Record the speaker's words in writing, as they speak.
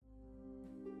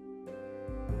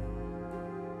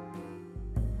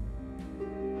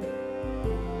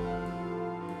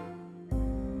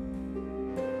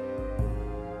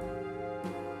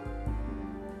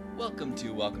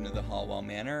Welcome to the Hallwell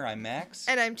Manor. I'm Max.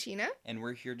 And I'm Tina. And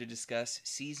we're here to discuss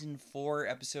Season 4,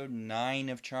 Episode 9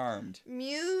 of Charmed.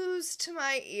 Muse to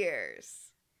my ears.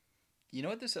 You know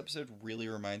what this episode really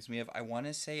reminds me of? I want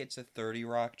to say it's a 30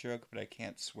 Rock joke, but I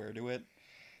can't swear to it.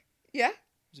 Yeah?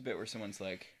 There's a bit where someone's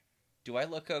like, do I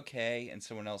look okay? And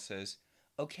someone else says,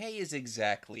 okay is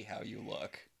exactly how you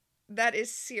look. That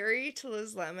is Siri to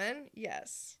Liz Lemon.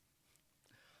 Yes.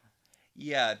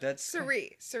 Yeah, that's...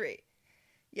 Siri.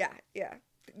 Yeah.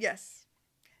 Yes.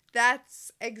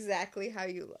 That's exactly how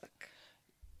you look.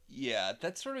 Yeah,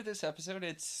 that's sort of this episode.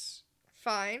 It's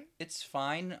fine.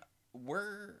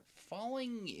 We're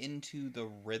falling into the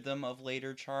rhythm of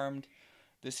later Charmed.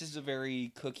 This is a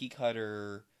very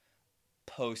cookie-cutter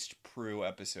post-Prue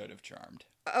episode of Charmed.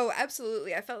 Oh,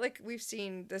 absolutely. I felt like we've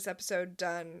seen this episode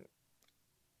done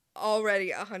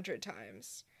already 100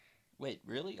 times. Wait,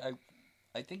 really?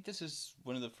 I think this is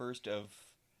one of the first of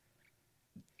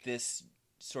this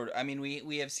sort of... I mean,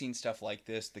 we have seen stuff like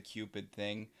this, the Cupid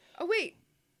thing. Oh, wait.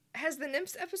 Has the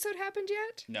Nymphs episode happened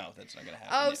yet? No, that's not going to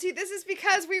happen Oh, yet. See, this is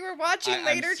because we were watching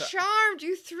Later Charmed.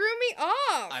 You threw me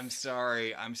off. I'm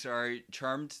sorry.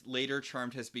 Later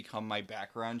Charmed has become my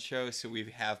background show, so we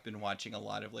have been watching a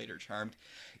lot of Later Charmed.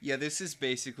 Yeah, this is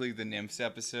basically the Nymphs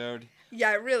episode.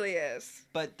 Yeah, it really is.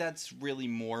 But that's really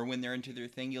more when they're into their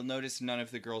thing. You'll notice none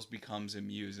of the girls becomes a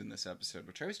muse in this episode,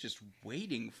 which I was just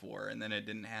waiting for, and then it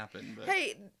didn't happen. But...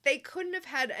 Hey, they couldn't have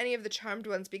had any of the Charmed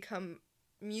ones become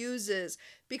muses,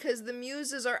 because the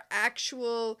muses are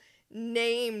actual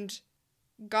named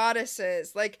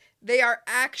goddesses. Like, they are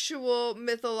actual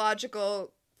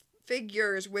mythological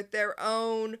figures with their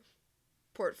own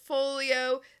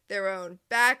portfolio, their own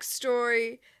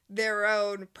backstory, their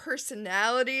own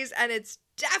personalities, and it's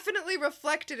definitely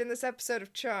reflected in this episode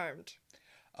of Charmed.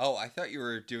 Oh, I thought you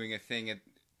were doing a thing at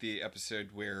the episode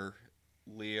where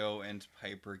Leo and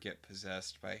Piper get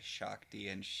possessed by Shakti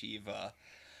and Shiva.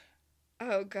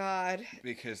 Oh, God.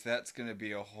 Because that's going to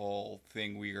be a whole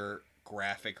thing we are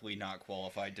graphically not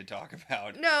qualified to talk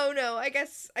about. No, I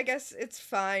guess it's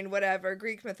fine, whatever.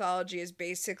 Greek mythology is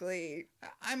basically...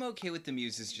 I'm okay with the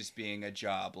muses just being a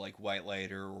job, like White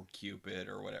Lighter or Cupid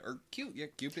or whatever. Or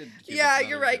Cupid. Yeah,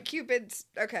 you're right. Cupid's...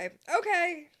 Okay.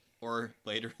 Or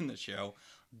later in the show,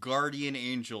 Guardian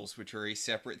Angels, which are a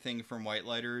separate thing from White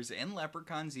Lighters and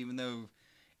Leprechauns, even though...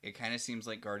 It kind of seems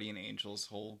like Guardian Angel's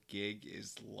whole gig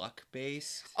is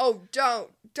luck-based. Oh,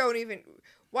 don't even...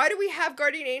 Why do we have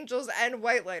Guardian Angels and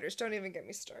White Lighters? Don't even get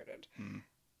me started.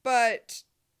 But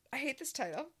I hate this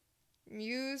title.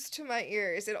 Muse to my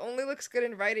ears. It only looks good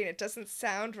in writing. It doesn't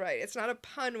sound right. It's not a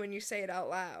pun when you say it out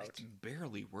loud. It's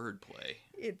barely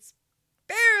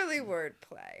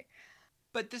wordplay.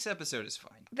 But this episode is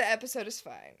fine. The episode is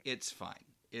fine. It's fine.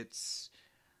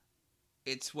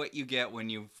 It's what you get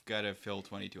when you've got to fill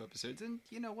 22 episodes. And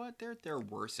you know what? They're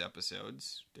worse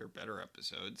episodes. They're better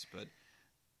episodes, but...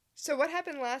 So what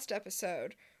happened last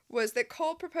episode was that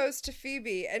Cole proposed to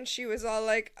Phoebe, and she was all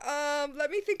like,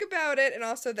 let me think about it. And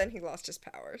also then he lost his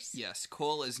powers. Yes,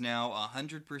 Cole is now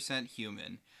 100%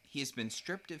 human. He has been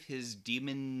stripped of his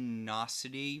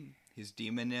demonosity, his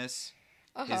demonness,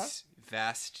 his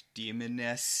vast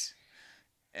demonness,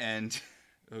 and...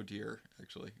 Oh dear,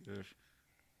 actually...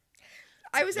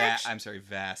 I'm sorry,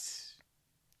 vast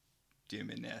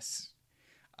demonness.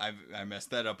 I messed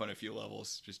that up on a few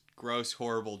levels. Just gross,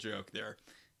 horrible joke there.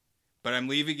 But I'm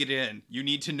leaving it in. You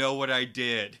need to know what I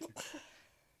did.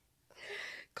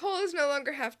 Cole is no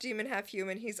longer half demon, half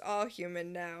human. He's all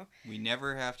human now. We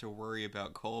never have to worry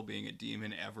about Cole being a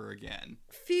demon ever again.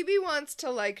 Phoebe wants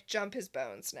to, jump his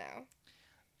bones now.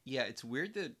 Yeah, it's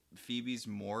weird that Phoebe's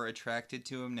more attracted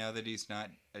to him now that he's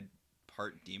not a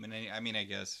part demon. I mean, I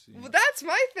guess... Well, that's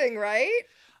my thing, right?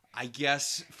 I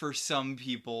guess for some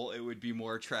people it would be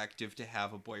more attractive to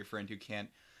have a boyfriend who can't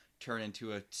turn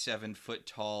into a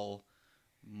 7-foot-tall,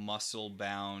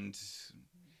 muscle-bound,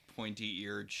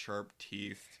 pointy-eared, sharp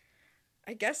teeth.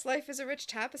 I guess life is a rich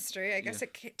tapestry. I guess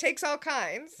it takes all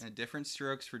kinds. And different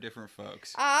strokes for different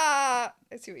folks. I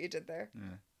see what you did there.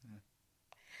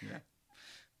 Yeah.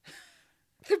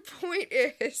 The point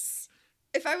is...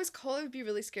 If I was Cole, I would be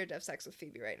really scared to have sex with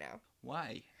Phoebe right now.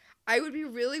 Why? I would be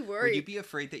really worried. Would you be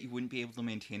afraid that you wouldn't be able to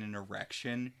maintain an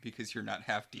erection because you're not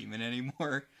half demon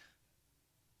anymore?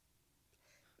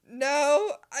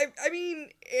 No. I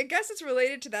mean, I guess it's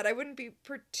related to that. I wouldn't be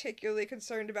particularly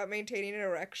concerned about maintaining an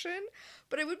erection,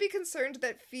 but I would be concerned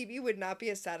that Phoebe would not be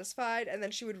as satisfied, and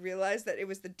then she would realize that it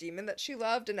was the demon that she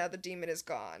loved, and now the demon is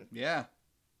gone. Yeah.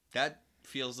 That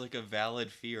feels like a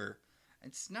valid fear.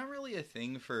 It's not really a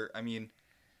thing for... I mean...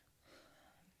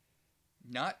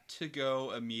 Not to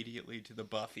go immediately to the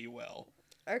Buffy well.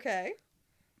 Okay.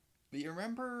 You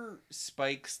remember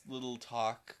Spike's little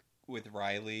talk with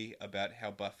Riley about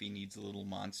how Buffy needs a little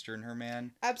monster in her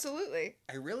man? Absolutely.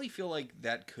 I really feel like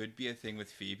that could be a thing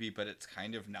with Phoebe, but it's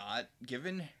kind of not.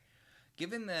 Given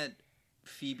that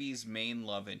Phoebe's main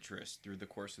love interest through the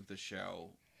course of the show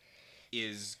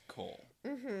is Cole.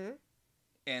 Mm-hmm.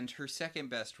 And her second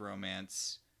best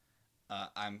romance,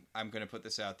 I'm going to put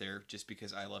this out there just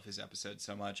because I love his episode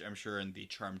so much. I'm sure in the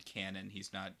Charmed canon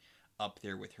he's not up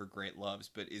there with her great loves,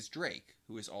 but is Drake,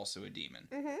 who is also a demon.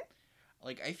 Mm-hmm.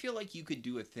 Like, I feel like you could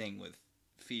do a thing with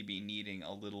Phoebe needing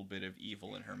a little bit of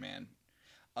evil in her man.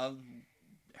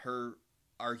 Her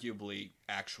arguably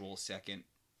actual second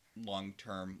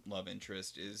long-term love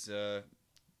interest is, I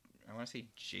want to say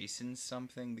Jason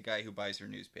something, the guy who buys her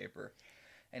newspaper.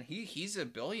 And he's a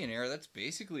billionaire. That's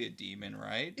basically a demon,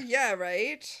 right? Yeah,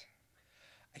 right?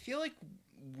 I feel like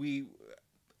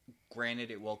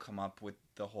granted it will come up with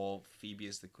the whole Phoebe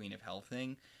is the queen of hell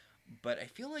thing, but I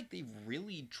feel like they've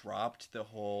really dropped the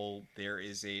whole there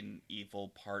is an evil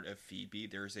part of Phoebe.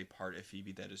 There is a part of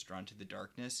Phoebe that is drawn to the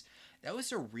darkness. That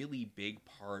was a really big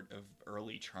part of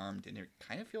early Charmed, and it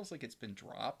kind of feels like it's been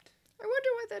dropped. I wonder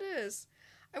what that is.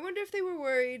 I wonder if they were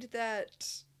worried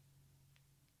that...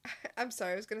 I'm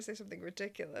sorry, I was going to say something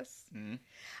ridiculous. Mm.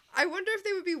 I wonder if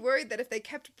they would be worried that if they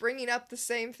kept bringing up the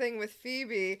same thing with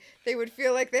Phoebe, they would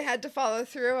feel like they had to follow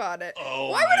through on it. Oh,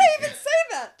 why would I even say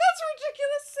that? That's a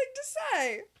ridiculous thing to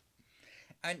say.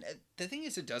 And the thing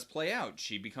is, it does play out.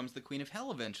 She becomes the queen of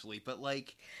hell eventually, but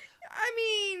like... I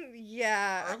mean,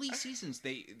 yeah. Early seasons,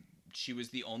 she was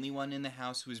the only one in the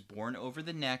house who was born over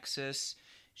the Nexus.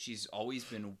 She's always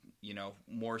been,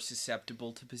 more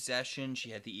susceptible to possession.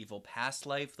 She had the evil past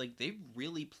life. Like, they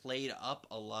really played up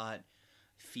a lot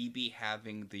Phoebe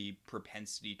having the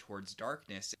propensity towards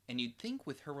darkness. And you'd think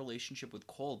with her relationship with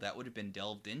Cole, that would have been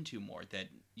delved into more. That,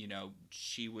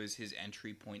 she was his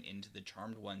entry point into the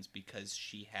Charmed ones because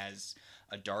she has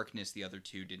a darkness the other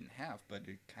two didn't have. But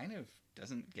it kind of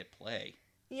doesn't get play.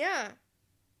 Yeah.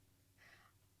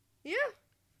 Yeah.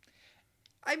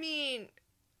 I mean...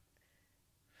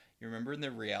 You remember in the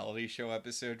reality show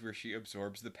episode where she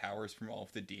absorbs the powers from all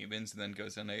of the demons and then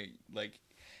goes on a,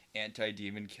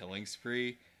 anti-demon killing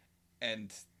spree?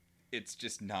 And it's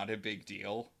just not a big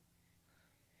deal.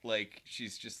 Like,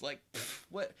 she's just like,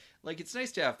 what? Like, it's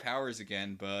nice to have powers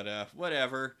again, but,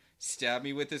 whatever. Stab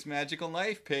me with this magical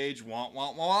knife, Paige. Wah,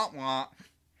 wah, wah, wah.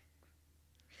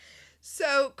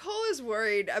 So, Cole is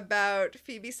worried about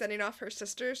Phoebe sending off her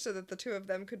sister so that the two of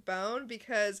them could bone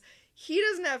because he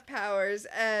doesn't have powers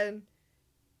and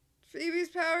Phoebe's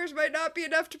powers might not be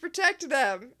enough to protect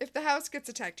them if the house gets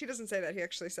attacked. He doesn't say that. He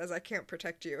actually says, I can't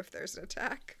protect you if there's an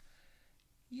attack.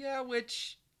 Yeah,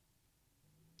 which...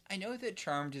 I know that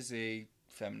Charmed is a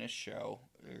feminist show.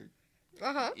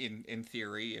 In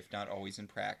theory, if not always in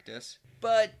practice.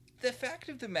 But the fact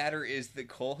of the matter is that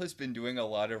Cole has been doing a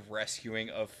lot of rescuing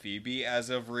of Phoebe as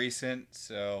of recent,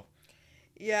 so...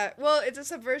 Yeah, well, it's a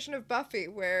subversion of Buffy,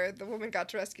 where the woman got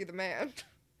to rescue the man.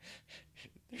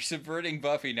 They're subverting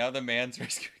Buffy, now the man's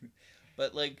rescuing...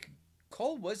 But,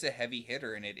 Cole was a heavy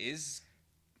hitter, and it is,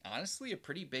 honestly, a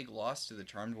pretty big loss to the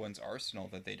Charmed One's arsenal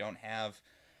that they don't have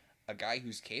a guy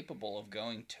who's capable of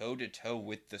going toe-to-toe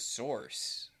with the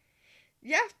Source.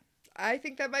 Yeah, I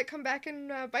think that might come back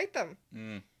and bite them.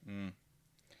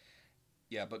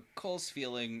 Yeah, but Cole's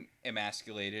feeling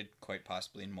emasculated, quite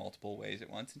possibly in multiple ways at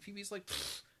once, and Phoebe's like,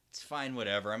 it's fine,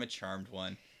 whatever, I'm a Charmed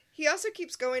one. He also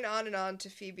keeps going on and on to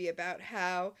Phoebe about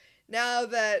how now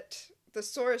that the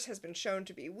Source has been shown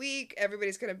to be weak,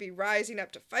 everybody's going to be rising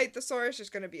up to fight the Source, there's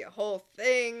going to be a whole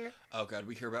thing. Oh god,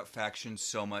 we hear about factions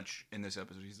so much in this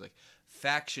episode. He's like,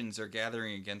 factions are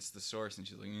gathering against the Source, and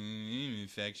she's like,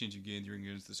 factions are gathering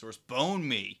against the Source, bone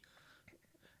me!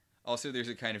 Also, there's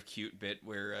a kind of cute bit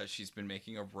where she's been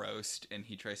making a roast, and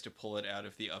he tries to pull it out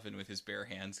of the oven with his bare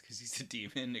hands because he's a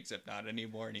demon, except not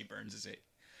anymore, and he burns his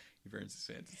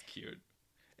hands. It's cute.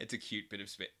 It's a cute bit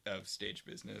of stage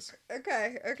business.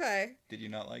 Okay. Did you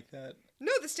not like that?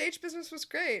 No, the stage business was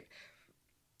great.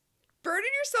 Burning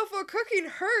yourself while cooking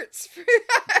hurts.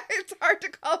 It's hard to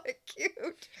call it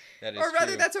cute. That is or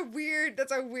rather, true. that's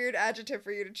a weird adjective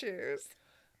for you to choose.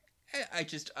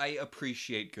 I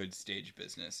appreciate good stage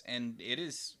business, and it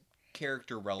is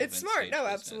character relevant. It's smart. Stage No,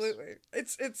 business. absolutely.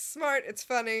 It's smart. It's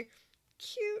funny,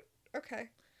 cute. Okay.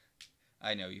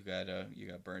 I know you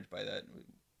got burned by that.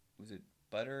 Was it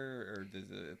butter or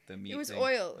the meat? It was thing?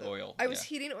 oil. Oil. I was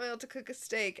heating oil to cook a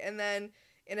steak, and then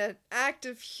in an act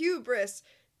of hubris,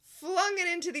 flung it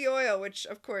into the oil, which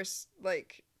of course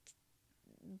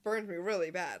burned me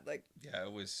really bad. Yeah,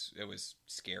 it was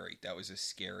scary. That was a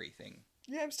scary thing.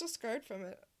 Yeah, I'm still scarred from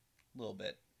it. A little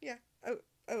bit. Yeah.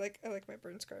 I like my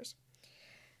burn scars.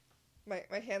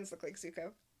 My hands look like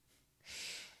Zuko.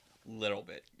 Little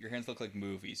bit. Your hands look like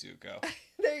movie Zuko.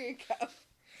 There you go.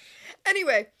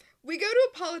 Anyway, we go to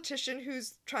a politician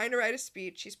who's trying to write a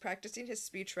speech. He's practicing his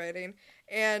speech writing,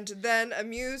 and then a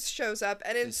muse shows up,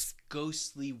 and This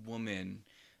ghostly woman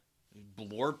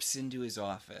blorps into his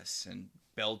office and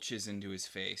belches into his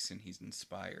face, and he's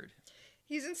inspired.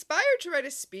 He's inspired to write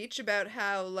a speech about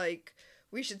how, like,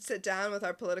 we should sit down with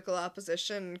our political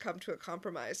opposition and come to a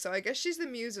compromise. So I guess she's the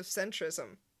muse of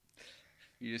centrism.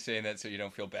 You're just saying that so you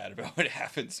don't feel bad about what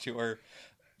happens to her,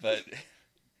 but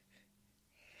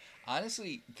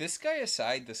honestly, this guy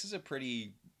aside, this is a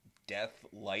pretty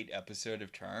death-light episode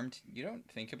of Charmed. You don't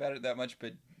think about it that much,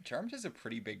 but Charmed has a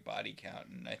pretty big body count,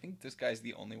 and I think this guy's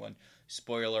the only one.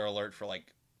 Spoiler alert for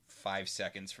like 5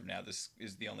 seconds from now, this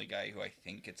is the only guy who I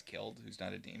think gets killed who's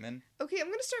not a demon. Okay,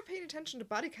 I'm gonna start paying attention to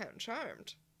body count in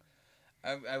Charmed.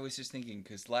 I was just thinking,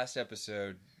 because last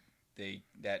episode,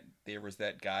 there was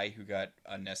that guy who got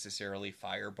unnecessarily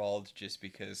fireballed just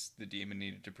because the demon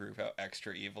needed to prove how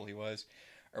extra evil he was.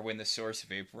 Or when the source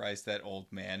vaporized that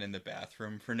old man in the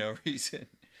bathroom for no reason.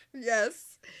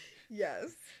 Yes.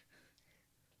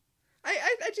 I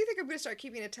do think I'm going to start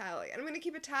keeping a tally. And I'm going to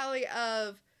keep a tally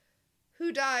of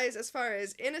who dies as far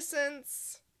as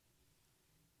innocents,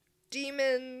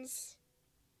 demons,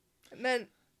 and then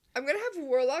I'm going to have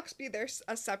warlocks be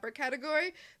a separate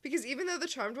category, because even though the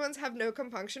Charmed ones have no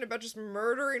compunction about just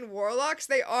murdering warlocks,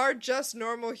 they are just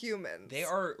normal humans. They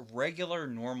are regular,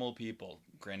 normal people.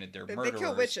 Granted, they're murderers, they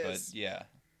kill witches. But yeah.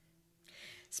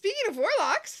 Speaking of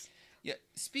warlocks... Yeah,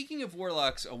 speaking of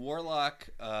warlocks, a warlock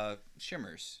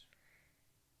shimmers.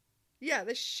 Yeah,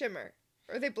 they shimmer.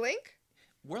 Or they blink?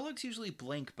 Warlocks usually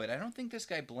blink, but I don't think this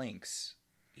guy blinks.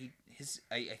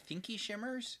 I think he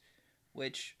shimmers,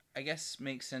 which I guess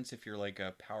makes sense if you're like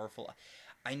a powerful...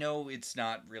 I know it's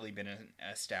not really been an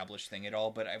established thing at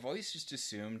all, but I've always just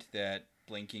assumed that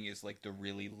blinking is like the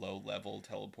really low-level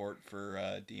teleport for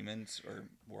demons or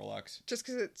warlocks. Just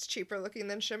because it's cheaper looking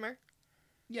than shimmer?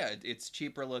 Yeah, it's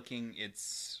cheaper looking.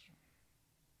 It's...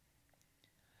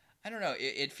 I don't know.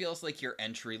 It feels like your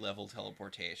entry-level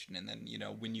teleportation, and then, you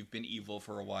know, when you've been evil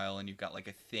for a while and you've got like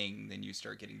a thing, then you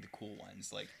start getting the cool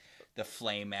ones, like the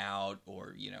flame out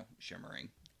or, you know, shimmering.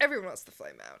 Everyone wants the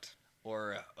flame out.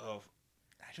 Or,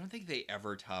 I don't think they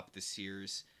ever top the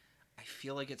Sears. I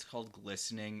feel like it's called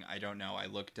glistening. I don't know. I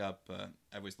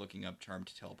was looking up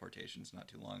Charmed teleportations not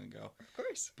too long ago. Of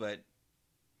course. But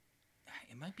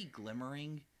it might be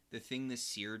glimmering. The thing the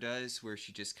Seer does, where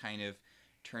she just kind of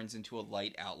turns into a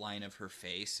light outline of her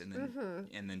face and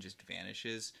then just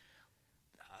vanishes.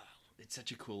 It's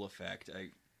such a cool effect.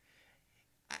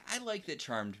 I like that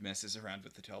Charmed messes around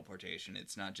with the teleportation.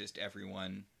 It's not just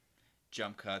everyone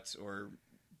jump cuts or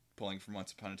pulling from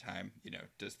Once Upon a Time, you know,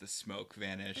 does the smoke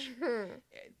vanish.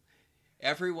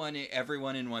 Everyone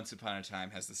in Once Upon a Time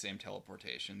has the same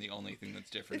teleportation. The only thing that's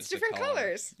different is different the color.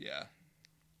 colors. Yeah.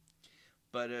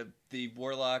 But a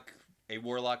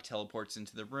warlock teleports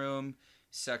into the room,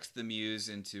 sucks the muse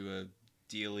into a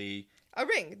dealy... A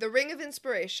ring. The Ring of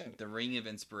Inspiration. The Ring of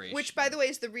Inspiration. Which, by the way,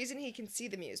 is the reason he can see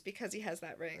the muse, because he has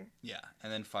that ring. Yeah,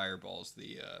 and then fireballs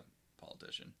the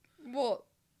politician. Well,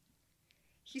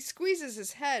 he squeezes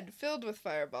his head filled with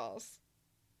fireballs.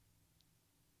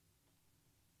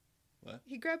 What?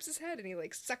 He grabs his head and he,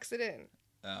 like, sucks it in.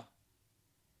 Oh.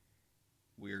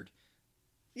 Weird.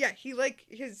 Yeah, he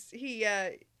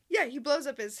blows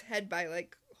up his head by,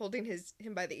 like, holding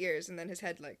him by the ears, and then his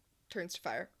head, like, turns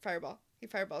to fireball. He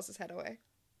fireballs his head away.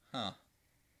 Huh.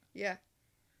 Yeah.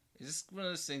 Is this one of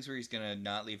those things where he's gonna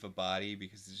not leave a body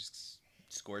because there's just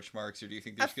scorch marks, or do you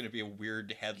think there's gonna be a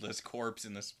weird headless corpse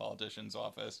in this politician's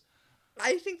office?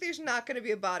 I think there's not gonna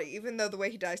be a body, even though the way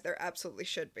he dies, there absolutely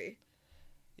should be.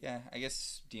 Yeah, I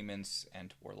guess demons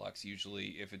and warlocks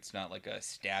usually, if it's not like a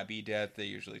stabby death, they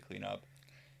usually clean up.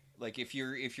 Like, if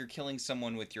you're killing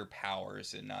someone with your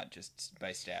powers and not just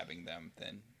by stabbing them,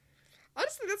 then...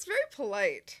 Honestly, that's very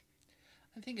polite.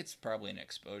 I think it's probably an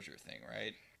exposure thing,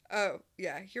 right? Oh,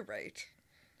 yeah, you're right.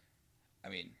 I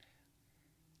mean...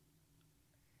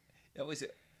 That was,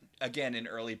 again, in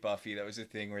early Buffy, that was a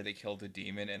thing where they killed a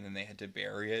demon and then they had to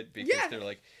bury it because they're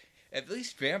like, at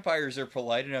least vampires are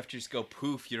polite enough to just go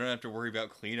poof, you don't have to worry about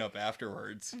cleanup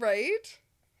afterwards. Right?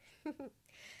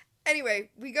 Anyway,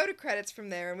 we go to credits from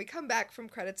there, and we come back from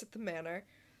credits at the manor.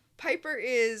 Piper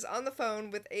is on the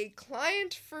phone with a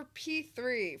client for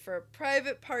P3, for a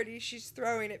private party she's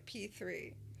throwing at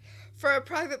P3. For a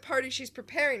private party she's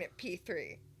preparing at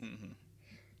P3.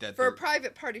 Mm-hmm. For a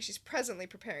private party she's presently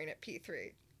preparing at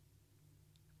P3.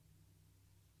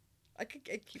 I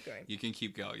keep going. You can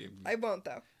keep going. I won't,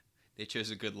 though. They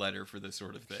chose a good letter for this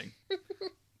sort of thing.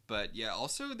 But yeah,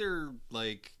 also they're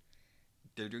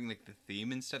doing like the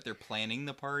theme and stuff. They're planning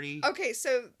the party. Okay,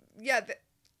 so yeah.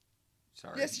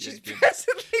 Sorry. Yes, she's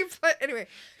presently. Anyway,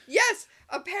 yes.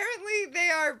 Apparently,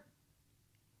 they are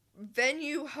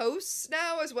venue hosts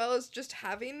now, as well as just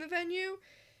having the venue.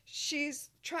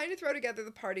 She's trying to throw together the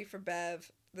party for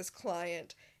Bev, this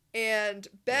client, and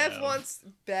Bev wants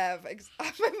Bev.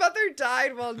 My mother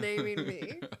died while naming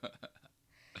me.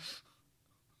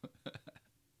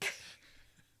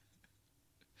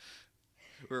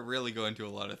 We're really going to a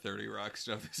lot of 30 Rock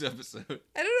stuff this episode.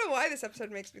 I don't know why this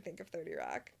episode makes me think of 30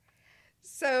 Rock.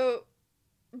 So,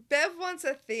 Bev wants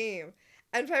a theme.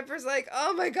 And Piper's like,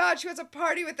 oh my god, she wants a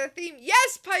party with a theme.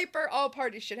 Yes, Piper! All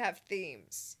parties should have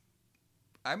themes.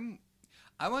 I'm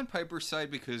on Piper's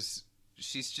side because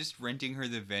she's just renting her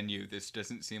the venue. This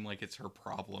doesn't seem like it's her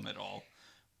problem at all.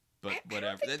 But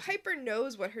whatever. I don't think Piper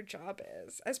knows what her job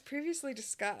is, as previously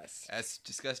discussed. As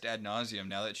discussed ad nauseum,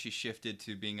 now that she shifted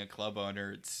to being a club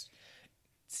owner, it's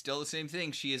still the same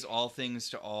thing. She is all things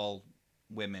to all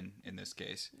women in this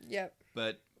case. Yep.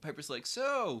 But Piper's like,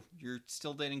 so, you're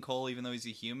still dating Cole even though he's a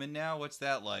human now? What's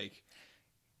that like?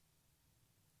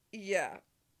 Yeah.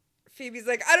 Phoebe's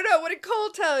like, I don't know, what did Cole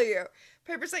tell you?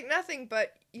 Piper's like, nothing,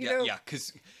 but, you know... Yeah,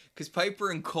 because Piper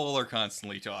and Cole are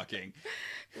constantly talking.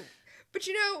 But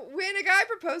you know, when a guy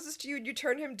proposes to you and you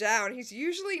turn him down, he's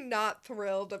usually not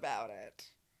thrilled about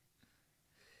it.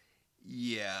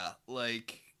 Yeah,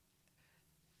 like...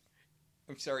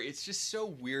 I'm sorry, it's just so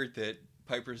weird that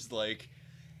Piper's like,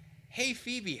 hey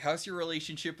Phoebe, how's your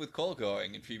relationship with Cole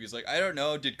going? And Phoebe's like, I don't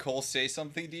know, did Cole say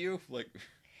something to you? Like...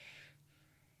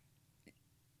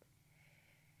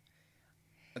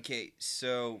 Okay,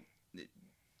 so...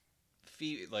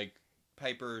 Phoebe, like...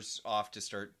 Piper's off to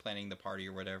start planning the party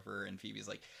or whatever, and Phoebe's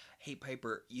like, hey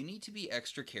Piper, you need to be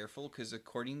extra careful because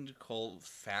according to Cole,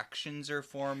 factions are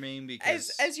forming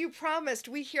because... As you promised,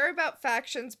 we hear about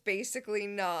factions basically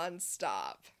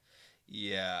non-stop.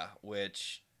 Yeah,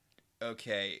 which...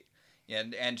 Okay.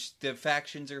 And the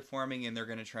factions are forming and they're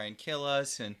going to try and kill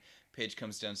us, and Paige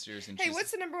comes downstairs and Hey, what's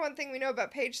the number one thing we know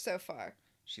about Paige so far?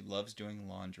 She loves doing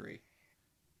laundry.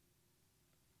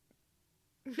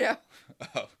 No.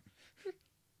 Oh.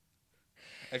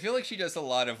 I feel like she does a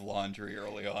lot of laundry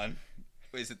early on.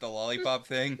 Is it the lollipop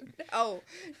thing?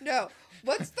 No.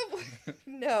 What's the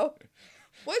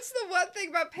one thing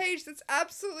about Paige that's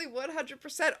absolutely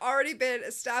 100% already been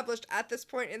established at this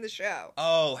point in the show?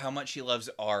 Oh, how much she loves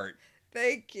art.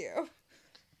 Thank you.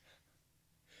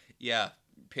 Yeah,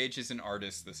 Paige is an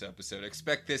artist this episode.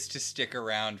 Expect this to stick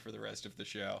around for the rest of the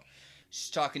show. She's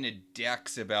talking to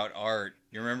Dex about art.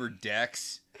 You remember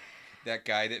Dex? That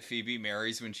guy that Phoebe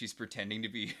marries when she's pretending to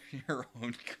be her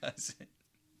own cousin.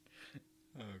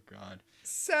 Oh, God.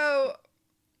 So...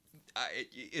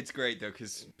 it's great, though,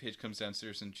 because Paige comes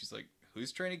downstairs and she's like,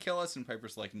 who's trying to kill us? And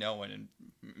Piper's like, no one.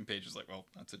 And Paige is like, well,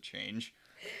 that's a change.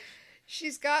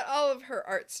 She's got all of her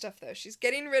art stuff, though. She's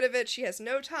getting rid of it. She has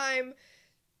no time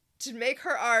to make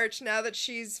her art now that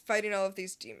she's fighting all of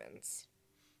these demons.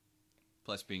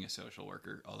 Plus being a social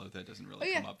worker, although that doesn't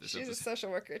really come up this episode. She's a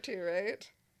social worker, too, right?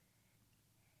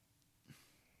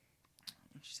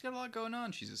 She's got a lot going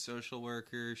on. She's a social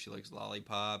worker. She likes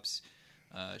lollipops.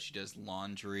 She does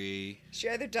laundry. She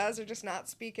either does or does not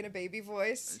speak in a baby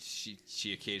voice.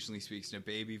 She occasionally speaks in a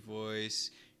baby voice.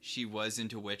 She was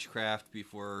into witchcraft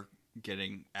before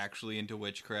getting actually into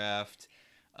witchcraft.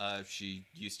 She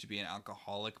used to be an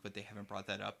alcoholic, but they haven't brought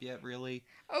that up yet, really.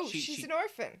 Oh, she's an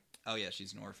orphan. Oh, yeah,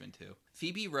 she's an orphan, too.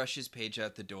 Phoebe rushes Paige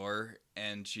out the door,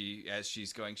 and as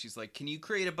she's going, she's like, can you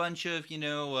create a bunch of,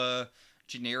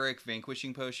 generic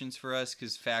vanquishing potions for us,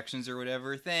 because factions or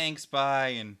whatever? Thanks, bye.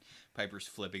 And Piper's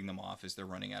flipping them off as they're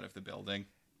running out of the building.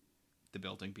 The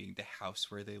building being the house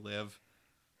where they live.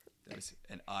 That was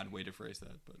an odd way to phrase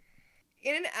that, but...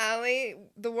 In an alley,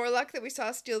 the warlock that we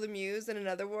saw steal the muse and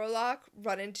another warlock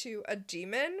run into a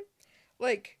demon.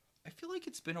 Like... I feel like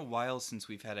it's been a while since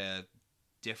we've had a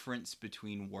difference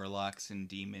between warlocks and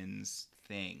demons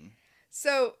thing.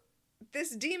 So,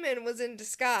 this demon was in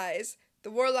disguise. The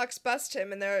warlocks bust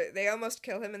him, and they almost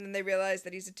kill him, and then they realize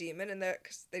that he's a demon, and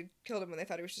because they killed him when they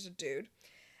thought he was just a dude.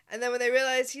 And then when they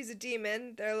realize he's a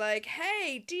demon, they're like,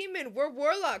 hey, demon, we're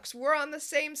warlocks, we're on the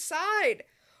same side.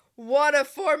 Wanna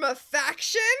form a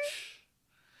faction?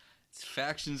 It's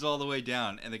factions all the way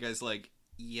down, and the guy's like,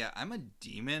 yeah, I'm a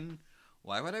demon.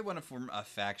 Why would I want to form a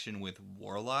faction with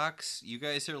warlocks? You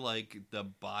guys are like the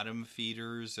bottom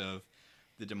feeders of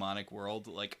the demonic world.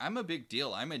 Like, I'm a big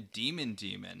deal. I'm a demon.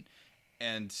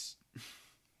 And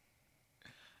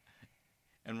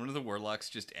And one of the warlocks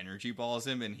just energy balls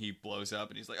him, and he blows up,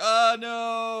 and he's like, "Oh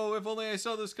no! If only I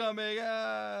saw this coming!"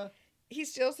 Ah! He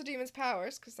steals the demon's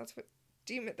powers, because that's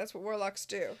what warlocks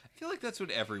do. I feel like that's what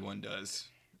everyone does.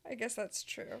 I guess that's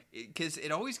true. Because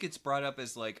it always gets brought up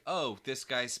as like, oh, this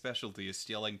guy's specialty is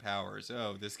stealing powers.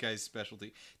 Oh, this guy's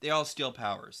specialty. They all steal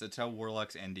powers. That's how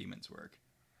warlocks and demons work.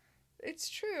 It's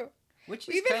true. Which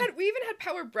we even had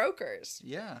power brokers.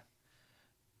 Yeah.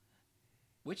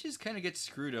 Witches kind of get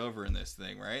screwed over in this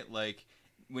thing, right? Like,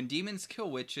 when demons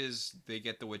kill witches, they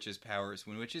get the witches' powers.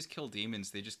 When witches kill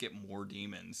demons, they just get more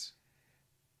demons.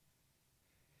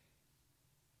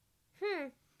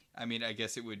 I mean, I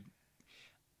guess it would...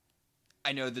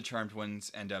 I know the Charmed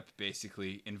Ones end up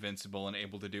basically invincible and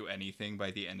able to do anything by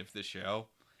the end of the show,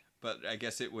 but I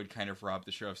guess it would kind of rob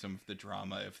the show of some of the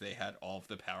drama if they had all of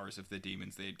the powers of the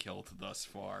demons they had killed thus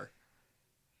far.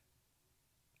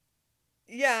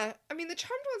 Yeah, I mean, the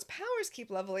Charmed Ones' powers keep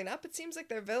leveling up. It seems like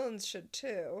their villains should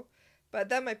too, but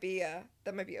that might be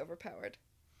overpowered.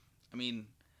 I mean,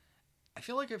 I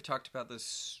feel like I've talked about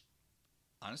this,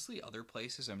 honestly, other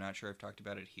places. I'm not sure I've talked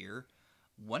about it here.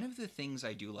 One of the things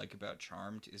I do like about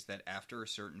Charmed is that after a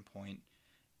certain point,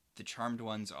 the Charmed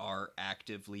Ones are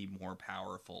actively more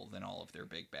powerful than all of their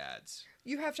big bads.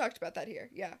 You have talked about that here,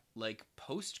 yeah. Like,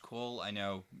 post-Cole, I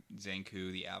know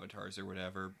Zanku, the Avatars or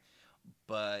whatever,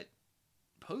 but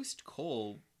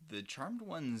post-Cole, the Charmed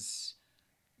Ones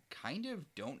kind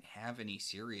of don't have any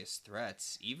serious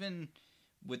threats. Even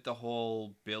with the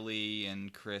whole Billy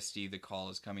and Christy, the call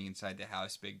is coming inside the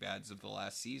house, big bads of the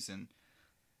last season,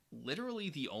 literally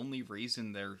the only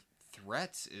reason they're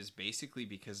threats is basically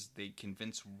because they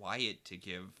convince Wyatt to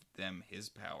give them his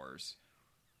powers.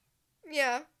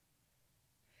 Yeah.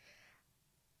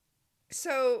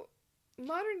 So,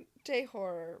 modern day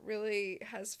horror really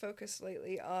has focused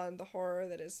lately on the horror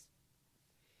that is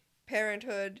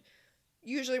parenthood,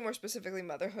 usually more specifically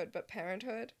motherhood, but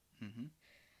parenthood. Mm-hmm.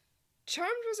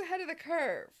 Charmed was ahead of the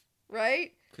curve,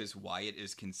 right? Because Wyatt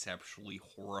is conceptually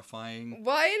horrifying.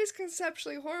 Wyatt is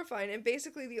conceptually horrifying, and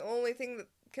basically the only thing that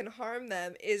can harm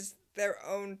them is their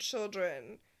own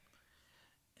children.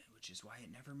 Which is why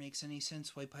it never makes any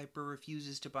sense why Piper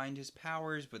refuses to bind his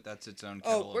powers, but that's its own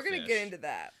kettle of fish. Oh, we're going to get into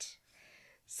that.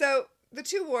 So, the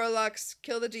two warlocks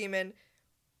kill the demon.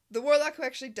 The warlock who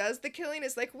actually does the killing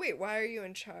is like, wait, why are you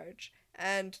in charge?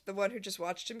 And the one who just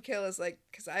watched him kill is like,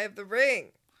 because I have the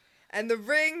ring. And the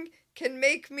ring can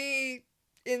make me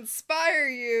inspire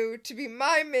you to be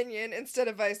my minion instead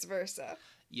of vice versa.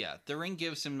 Yeah, the ring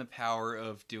gives him the power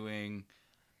of doing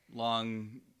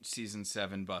long season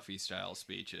 7 Buffy-style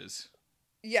speeches.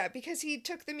 Yeah, because he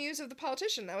took the muse of the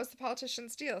politician. That was the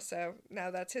politician's deal, so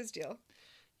now that's his deal.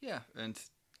 Yeah, and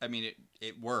I mean,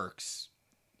 it works.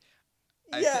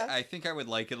 Yeah. I think I would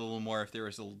like it a little more if there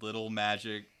was a little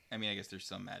magic. I mean, I guess there's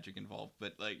some magic involved,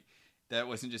 but like that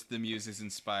wasn't just the muses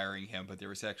inspiring him, but there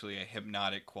was actually a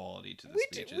hypnotic quality to the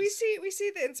speeches. We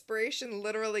see the inspiration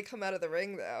literally come out of the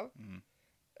ring, though. Mm.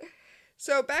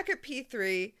 So back at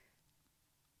P3,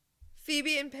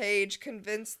 Phoebe and Paige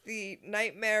convince the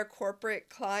Nightmare corporate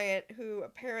client, who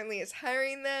apparently is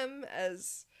hiring them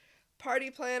as party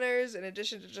planners in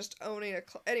addition to just owning a...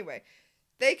 Anyway,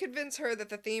 they convince her that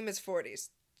the theme is 40s.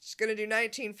 She's going to do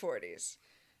 1940s.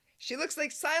 She looks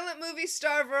like silent movie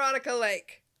star Veronica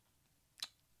Lake.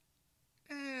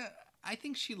 I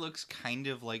think she looks kind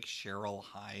of like Cheryl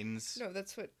Hines. No,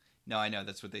 that's what... No, I know,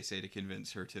 that's what they say to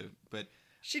convince her to, but...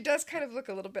 She does kind of look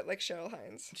a little bit like Cheryl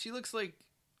Hines. She looks like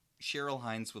Cheryl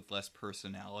Hines with less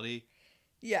personality.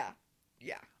 Yeah.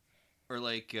 Or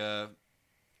like,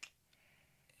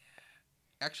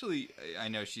 actually, I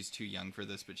know she's too young for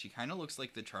this, but she kind of looks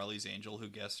like the Charlie's Angel who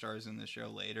guest stars in the show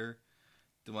later.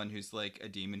 The one who's like a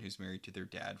demon who's married to their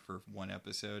dad for one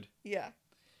episode. Yeah.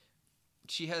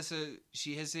 She has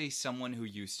a someone who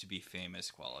used to be famous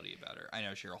quality about her. I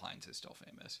know Cheryl Hines is still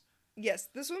famous. Yes,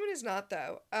 this woman is not,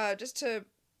 though. Just to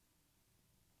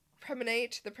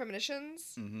premonate the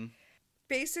premonitions, Mm-hmm.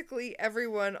 basically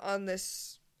everyone on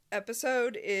this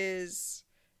episode is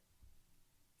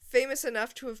famous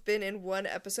enough to have been in one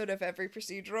episode of every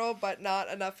procedural, but not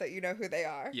enough that you know who they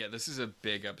are. Yeah, this is a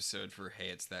big episode for Hey,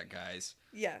 It's That Guys.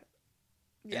 Yeah.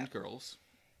 And girls.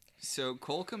 So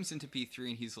Cole comes into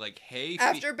P3 and he's like, hey...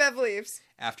 After Bev leaves.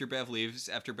 After Bev leaves,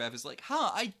 after Bev is like,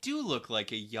 I do look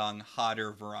like a young,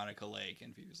 hotter Veronica Lake.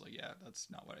 And Phoebe's like, yeah, that's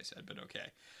not what I said, but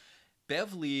okay.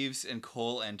 Bev leaves and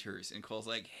Cole enters. And Cole's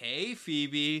like, hey,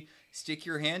 Phoebe, stick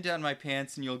your hand down my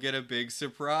pants and you'll get a big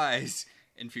surprise.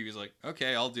 And Phoebe's like,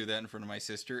 okay, I'll do that in front of my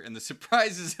sister. And the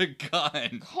surprise is a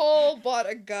gun. Cole bought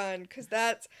a gun, because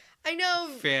that's... I know...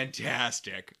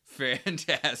 Fantastic.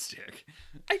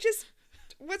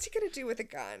 what's he gonna do with a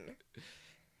gun?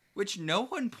 Which no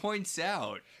one points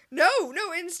out. No.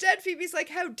 Instead, Phoebe's like,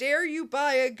 how dare you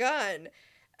buy a gun?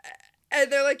 And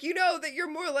they're like, you know that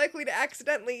you're more likely to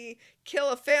accidentally kill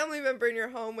a family member in your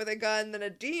home with a gun than a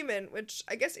demon, which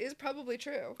I guess is probably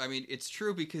true. I mean, it's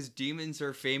true because demons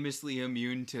are famously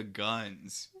immune to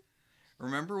guns.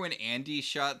 Remember when Andy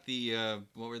shot the,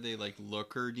 what were they, like,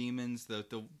 looker demons?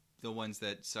 The ones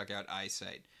that suck out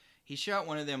eyesight. He shot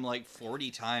one of them like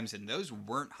 40 times, and those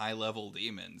weren't high-level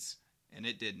demons. And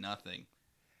it did nothing.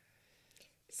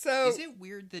 So is it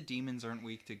weird that demons aren't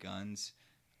weak to guns?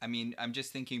 I mean, I'm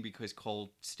just thinking because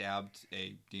Cole stabbed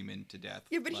a demon to death.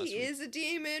 Yeah, but he is a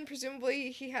demon.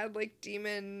 Presumably he had, like,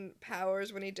 demon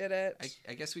powers when he did it.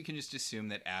 I guess we can just assume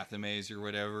that Athames or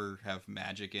whatever have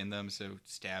magic in them, so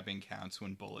stabbing counts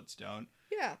when bullets don't.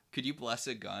 Yeah. Could you bless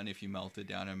a gun if you melted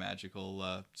down a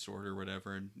magical sword or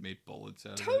whatever and made bullets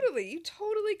out of it? Totally. You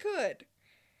totally could.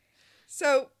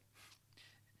 So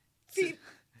Phoebe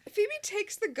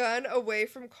takes the gun away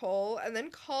from Cole and then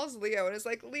calls Leo and is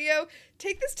like, Leo,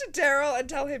 take this to Daryl and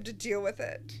tell him to deal with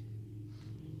it.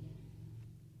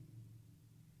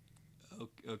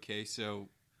 Okay, so...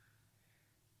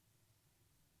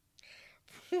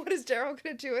 What is Daryl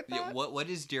going to do with that? Yeah, what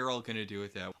is Daryl going to do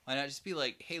with that? Why not just be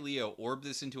like, hey, Leo, orb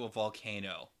this into a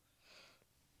volcano?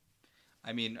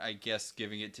 I mean, I guess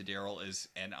giving it to Daryl is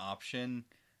an option,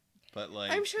 but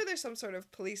like... I'm sure there's some sort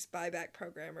of police buyback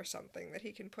program or something that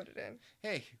he can put it in.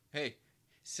 Hey,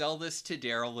 sell this to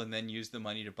Daryl and then use the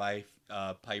money to buy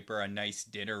Piper a nice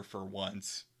dinner for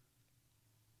once.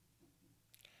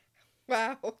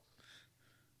 Wow.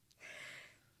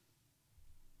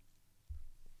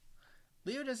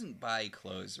 Leo doesn't buy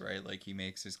clothes, right? Like, he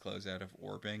makes his clothes out of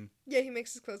orbing. Yeah, he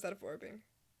makes his clothes out of orbing.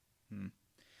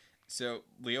 So,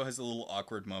 Leo has a little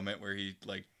awkward moment where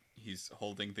he's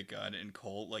holding the gun and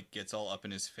Cole, like, gets all up in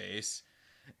his face.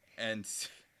 And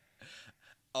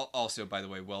also, by the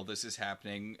way, while this is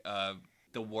happening,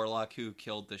 the warlock who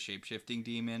killed the shapeshifting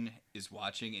demon is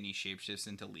watching, and he shapeshifts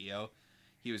into Leo.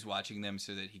 He was watching them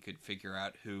so that he could figure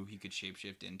out who he could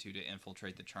shapeshift into to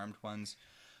infiltrate the Charmed Ones.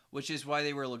 Which is why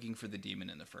they were looking for the demon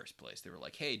in the first place. They were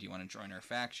like, hey, do you want to join our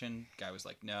faction? Guy was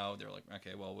like, no. They're like,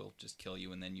 okay, well, we'll just kill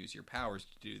you and then use your powers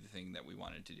to do the thing that we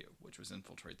wanted to do, which was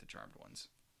infiltrate the Charmed Ones.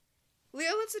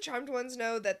 Leo lets the Charmed Ones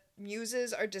know that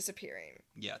muses are disappearing.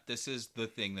 Yeah, this is the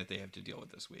thing that they have to deal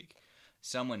with this week.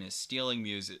 Someone is stealing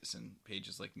muses, and Paige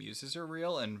is like, muses are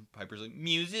real? And Piper's like,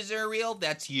 muses are real?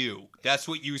 That's you. That's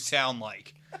what you sound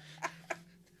like.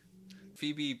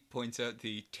 Phoebe points out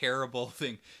the terrible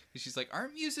thing. She's like,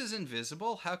 aren't muses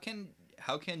invisible? How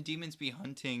can demons be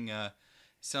hunting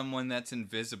someone that's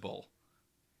invisible?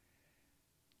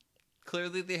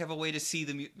 Clearly they have a way to see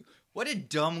the What a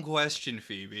dumb question,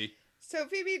 Phoebe. So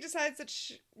Phoebe decides that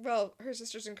her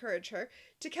sisters encourage her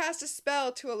to cast a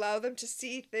spell to allow them to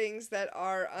see things that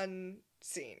are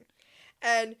unseen.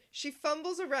 And she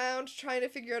fumbles around trying to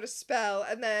figure out a spell,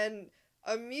 and then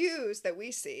a muse that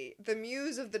we see, the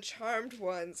muse of the Charmed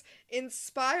Ones,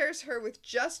 inspires her with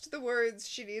just the words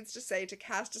she needs to say to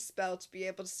cast a spell to be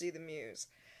able to see the muse.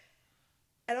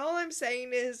 And all I'm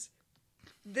saying is,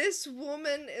 this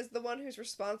woman is the one who's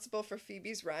responsible for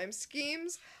Phoebe's rhyme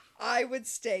schemes. I would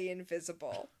stay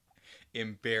invisible.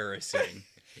 Embarrassing.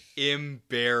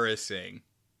 Embarrassing.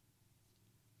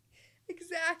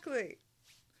 Exactly.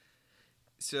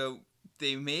 So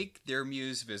they make their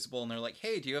muse visible, and they're like,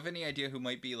 hey, do you have any idea who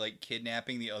might be, like,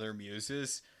 kidnapping the other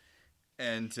muses?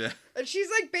 And she's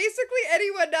like, basically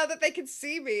anyone now that they can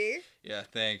see me. Yeah,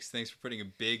 thanks. Thanks for putting a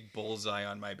big bullseye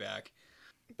on my back.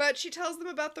 But she tells them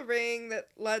about the ring that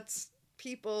lets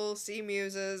people see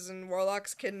muses, and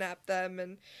warlocks kidnap them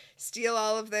and steal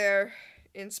all of their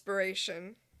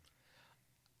inspiration.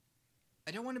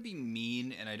 I don't want to be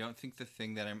mean, and I don't think the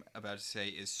thing that I'm about to say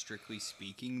is strictly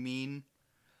speaking mean.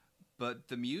 But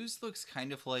the muse looks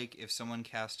kind of like if someone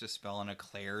cast a spell on a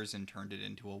Claire's and turned it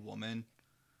into a woman.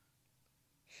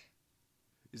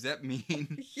 Is that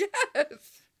mean?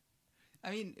 Yes!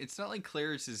 I mean, it's not like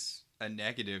Claire's is a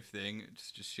negative thing.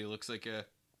 It's just she looks like a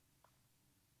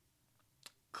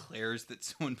Claire's that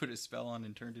someone put a spell on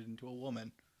and turned it into a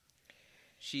woman.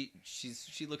 She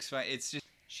looks fine. It's just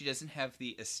she doesn't have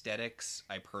the aesthetics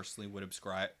I personally would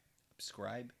ascribe.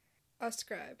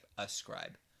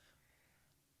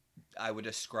 I would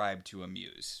ascribe to a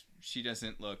muse. She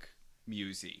doesn't look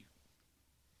musy.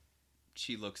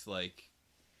 She looks like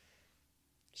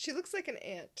an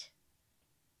ant.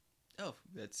 Oh,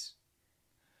 that's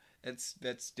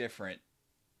different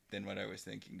than what I was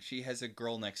thinking. She has a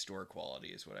girl next door quality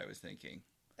is what I was thinking.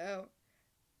 Oh.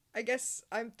 I guess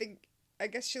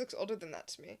she looks older than that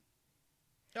to me.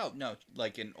 Oh, no,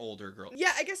 like an older girl.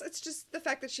 Yeah, I guess it's just the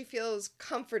fact that she feels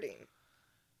comforting.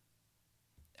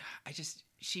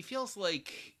 She feels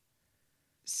like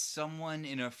someone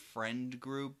in a friend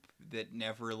group that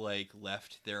never, like,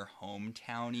 left their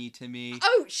hometowny to me.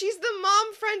 Oh, she's the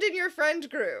mom friend in your friend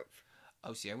group.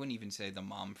 Oh, see, I wouldn't even say the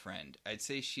mom friend. I'd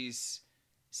say she's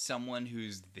someone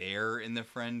who's there in the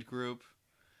friend group.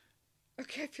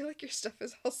 Okay, I feel like your stuff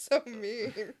is all so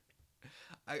mean.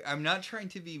 I'm not trying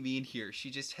to be mean here. She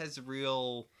just has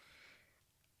real...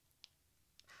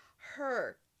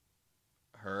 Her?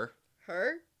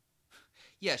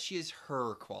 Yeah, she has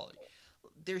her quality.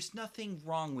 There's nothing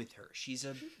wrong with her. She's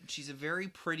a very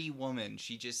pretty woman.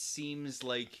 She just seems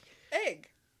like... Egg.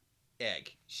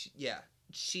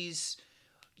 She's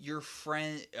your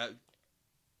friend...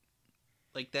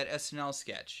 like that SNL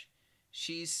sketch.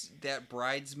 She's that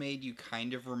bridesmaid you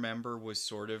kind of remember was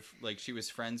sort of... like, she was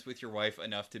friends with your wife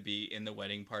enough to be in the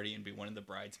wedding party and be one of the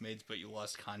bridesmaids, but you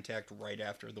lost contact right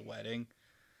after the wedding.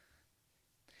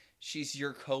 She's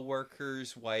your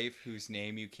coworker's wife whose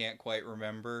name you can't quite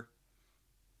remember.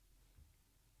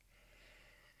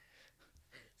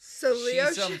 So Leo...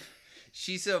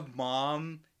 She's a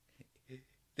mom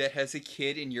that has a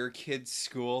kid in your kid's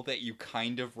school that you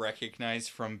kind of recognize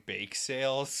from bake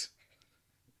sales.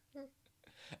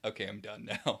 Okay, I'm done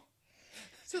now.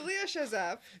 So Leo shows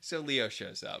up.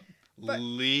 But,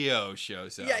 Leo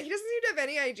shows up. Yeah, he doesn't seem to have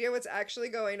any idea what's actually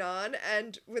going on,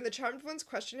 and when the Charmed Ones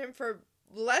question him for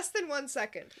less than 1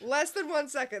 second,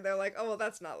 they're like, oh, well,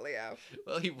 that's not Leo.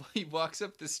 Well, he walks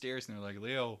up the stairs, and they're like,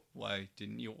 Leo, why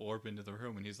didn't you orb into the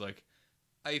room? And he's like,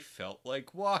 I felt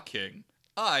like walking.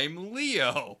 I'm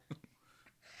Leo.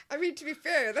 I mean, to be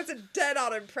fair, that's a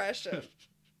dead-on impression.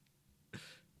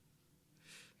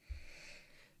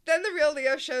 Then the real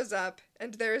Leo shows up,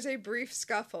 and there is a brief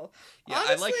scuffle. Yeah,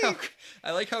 honestly,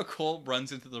 I like how Cole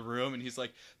runs into the room, and he's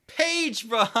like, Paige,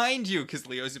 behind you! Because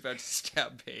Leo's about to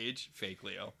stab Paige. Fake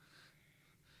Leo.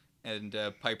 And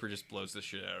Piper just blows the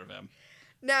shit out of him.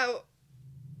 Now,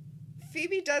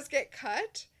 Phoebe does get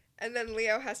cut, and then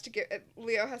Leo has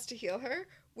to heal her,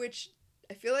 which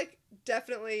I feel like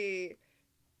definitely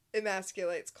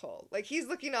emasculates Cole. Like, he's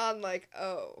looking on like,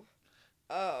 oh.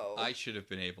 I should have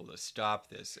been able to stop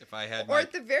this if I had. Or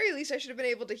at the very least, I should have been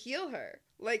able to heal her.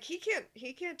 Like, he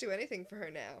can't do anything for her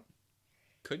now.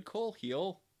 Could Cole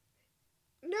heal?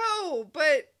 No,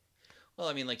 but. Well,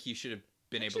 I mean, like, he should have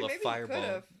been able to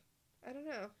fireball. I don't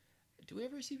know. Do we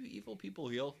ever see evil people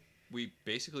heal? We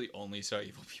basically only saw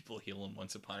evil people heal in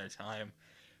Once Upon a Time.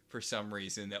 For some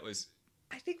reason, that was.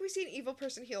 I think we've seen an evil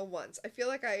person heal once. I feel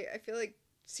like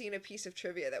seeing a piece of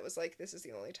trivia that was like, this is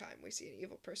the only time we see an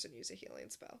evil person use a healing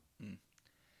spell.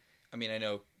 I mean, I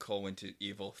know Cole went to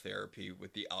evil therapy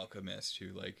with the alchemist who,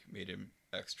 like, made him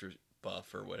extra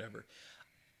buff or whatever.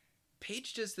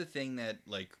 Paige does the thing that,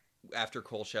 like, after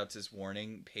Cole shouts his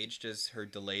warning, Paige does her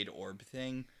delayed orb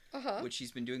thing, which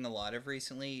she's been doing a lot of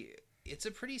recently. It's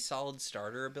a pretty solid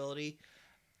starter ability.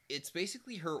 It's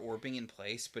basically her orbing in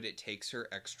place, but it takes her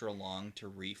extra long to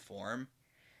reform.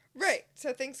 Right,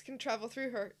 so things can travel through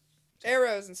her.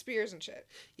 Arrows and spears and shit.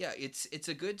 Yeah, it's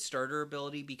a good starter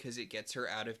ability because it gets her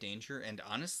out of danger and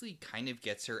honestly kind of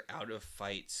gets her out of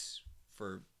fights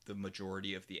for the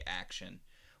majority of the action.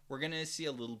 We're going to see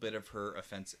a little bit of her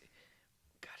offensive...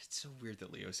 God, it's so weird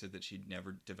that Leo said that she'd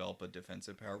never develop a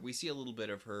defensive power. We see a little bit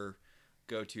of her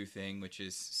go-to thing, which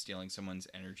is stealing someone's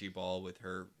energy ball with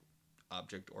her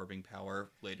object orbing power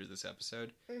later this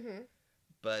episode. Mm-hmm.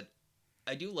 But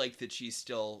I do like that she's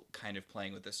still kind of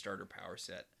playing with the starter power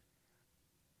set.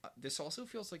 This also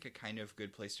feels like a kind of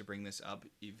good place to bring this up,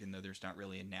 even though there's not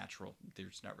really a natural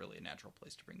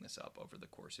place to bring this up over the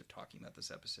course of talking about this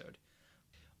episode.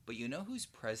 But you know whose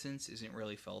presence isn't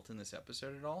really felt in this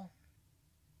episode at all?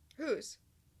 Whose?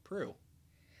 Prue.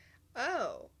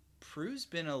 Oh. Prue's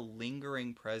been a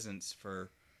lingering presence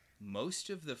for most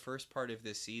of the first part of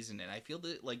this season, and I feel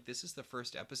that, like, this is the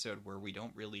first episode where we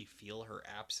don't really feel her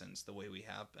absence the way we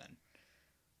have been.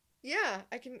 Yeah,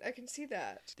 I can see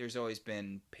that. There's always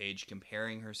been Paige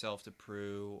comparing herself to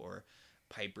Prue, or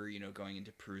Piper, you know, going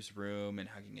into Prue's room and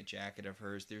hugging a jacket of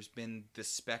hers. There's been the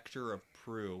specter of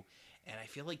Prue, and I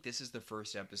feel like this is the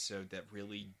first episode that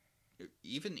really,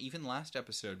 even last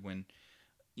episode when,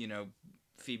 you know,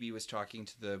 Phoebe was talking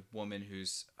to the woman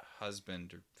whose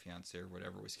husband or fiance or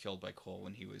whatever was killed by Cole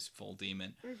when he was full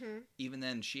demon. Mm-hmm. Even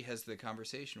then, she has the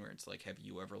conversation where it's like, have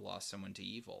you ever lost someone to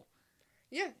evil?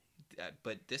 Yeah.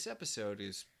 But this episode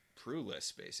is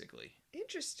Prue-less, basically.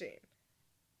 Interesting.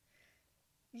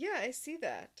 Yeah, I see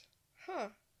that. Huh.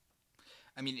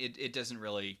 I mean, it doesn't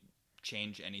really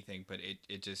change anything, but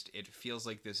it feels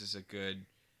like this is a good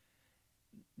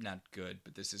not good,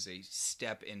 but this is a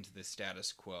step into the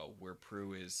status quo where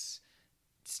Prue is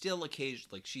still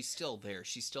she's still there.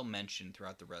 She's still mentioned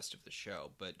throughout the rest of the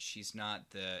show, but she's not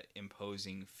the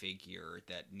imposing figure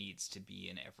that needs to be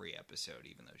in every episode,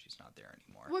 even though she's not there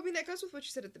anymore. Well, I mean, that goes with what you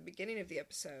said at the beginning of the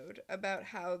episode about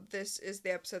how this is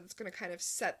the episode that's going to kind of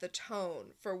set the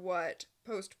tone for what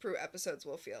post-Prue episodes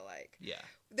will feel like. Yeah.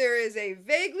 There is a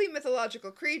vaguely mythological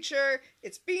creature.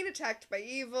 It's being attacked by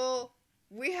evil.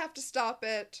 We have to stop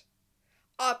it.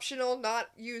 Optional, not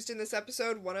used in this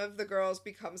episode, one of the girls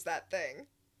becomes that thing.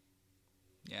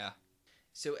 Yeah.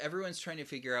 So everyone's trying to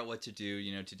figure out what to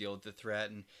do, to deal with the threat,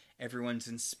 and everyone's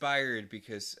inspired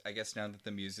because I guess now that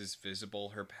the muse is visible,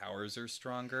 her powers are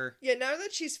stronger. Yeah, now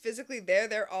that she's physically there,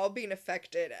 they're all being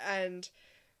affected, and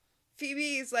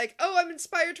Phoebe's like, oh, I'm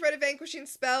inspired to write a vanquishing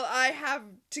spell, I have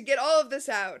to get all of this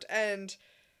out, and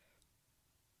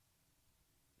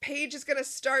Paige is gonna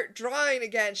start drawing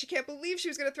again. She can't believe she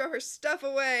was gonna throw her stuff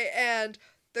away, and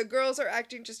the girls are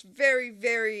acting just very,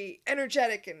 very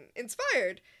energetic and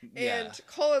inspired. Yeah. And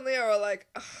Cole and Leo are like,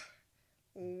 ugh,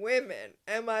 women,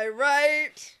 am I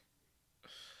right?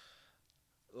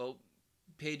 Well,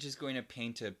 Paige is going to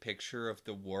paint a picture of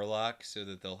the warlock so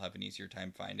that they'll have an easier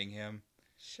time finding him.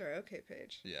 Sure, okay,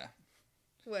 Paige. Yeah.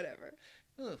 Whatever.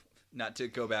 Not to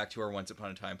go back to our Once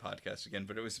Upon a Time podcast again,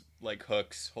 but it was like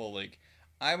Hook's whole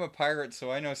I'm a pirate,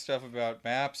 so I know stuff about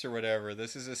maps or whatever.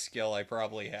 This is a skill I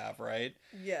probably have, right?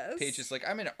 Yes. Paige is like,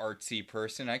 I'm an artsy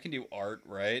person. I can do art,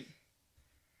 right?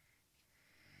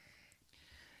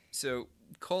 So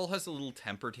Cole has a little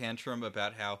temper tantrum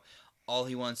about how all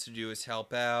he wants to do is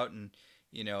help out, and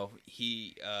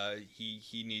he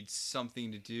needs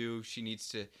something to do. She needs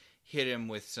to hit him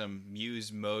with some muse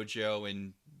mojo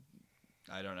and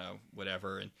I don't know,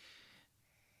 whatever.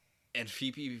 And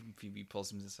Phoebe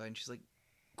pulls him to the side and she's like,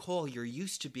 Cole, you're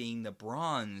used to being the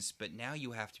bronze, but now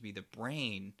you have to be the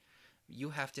brain. You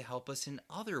have to help us in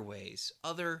other ways,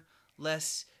 other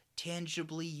less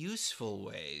tangibly useful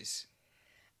ways.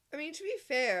 I mean, to be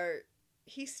fair,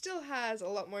 he still has a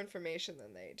lot more information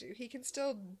than they do. He can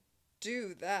still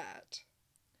do that.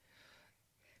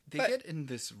 They get in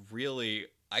this really...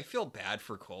 I feel bad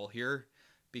for Cole here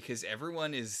because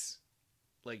everyone is...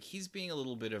 he's being a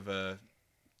little bit of a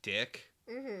dick.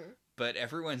 Mm-hmm. But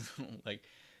everyone's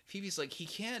Phoebe's like, he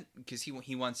can't, because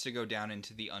he wants to go down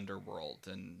into the underworld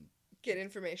and get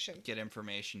information.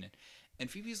 And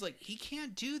Phoebe's like, he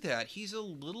can't do that. He's a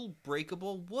little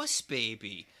breakable wuss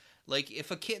baby.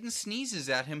 If a kitten sneezes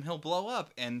at him, he'll blow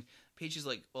up. And Paige is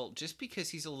like, well, just because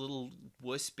he's a little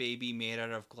wuss baby made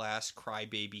out of glass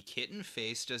crybaby kitten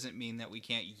face doesn't mean that we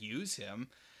can't use him.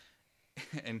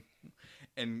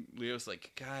 and Leo's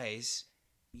like, guys,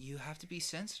 you have to be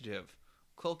sensitive.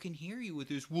 Cole can hear you with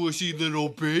his wussy little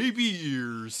baby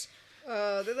ears.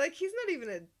 Oh, they're like, he's not even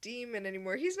a demon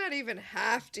anymore. He's not even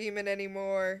half demon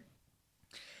anymore.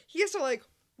 He has to,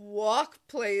 walk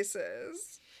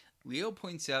places. Leo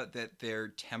points out that their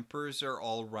tempers are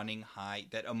all running high,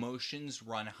 that emotions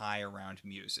run high around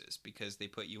muses, because they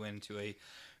put you into a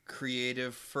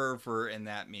creative fervor, and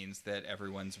that means that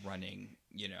everyone's running,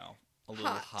 a little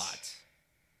hot.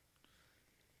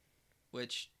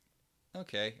 Which,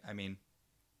 okay, I mean...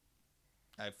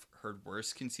 I've heard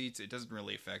worse conceits. It doesn't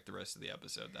really affect the rest of the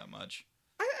episode that much.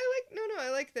 I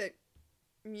like that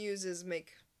muses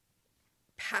make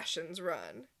passions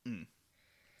run. Mm.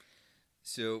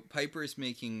 So Piper's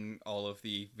making all of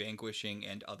the vanquishing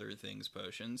and other things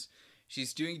potions.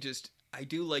 She's doing I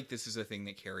do like this is a thing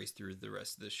that carries through the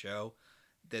rest of the show,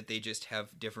 that they just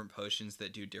have different potions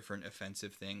that do different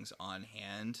offensive things on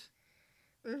hand.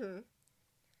 Mm-hmm.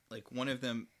 One of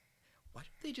them... Why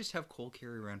don't they just have Cole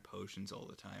carry around potions all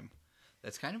the time?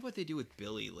 That's kind of what they do with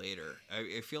Billy later.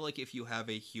 I feel like if you have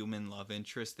a human love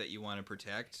interest that you want to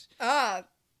protect...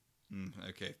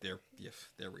 okay, there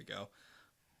we go.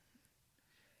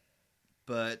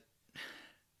 But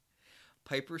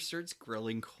Piper starts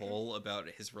grilling Cole about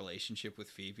his relationship with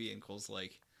Phoebe, and Cole's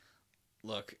like,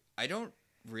 look, I don't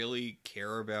really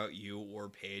care about you or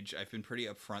Paige. I've been pretty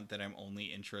upfront that I'm only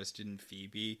interested in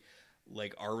Phoebe.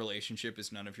 Our relationship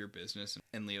is none of your business.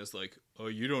 And Leo's like, oh,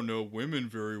 you don't know women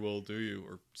very well, do you?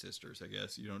 Or sisters, I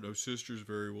guess. You don't know sisters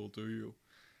very well, do you?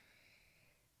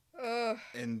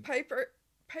 And Piper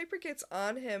gets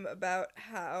on him about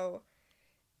how...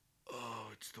 Oh,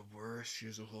 it's the worst. She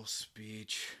has a whole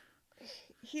speech.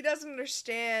 He doesn't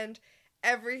understand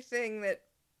everything that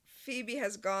Phoebe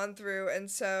has gone through,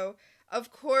 and so,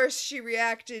 of course, she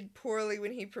reacted poorly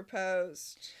when he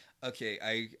proposed. Okay,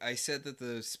 I said that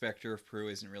the specter of Prue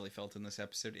isn't really felt in this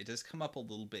episode. It does come up a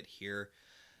little bit here.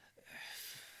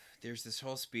 there's this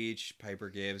whole speech Piper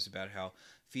gives about how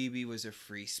Phoebe was a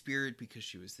free spirit because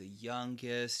she was the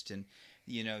youngest, and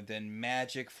then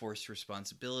magic forced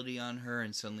responsibility on her,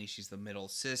 and suddenly she's the middle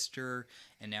sister,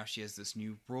 and now she has this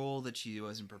new role that she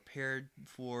wasn't prepared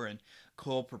for, and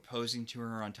Cole proposing to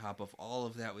her on top of all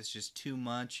of that was just too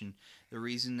much, and the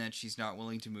reason that she's not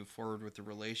willing to move forward with the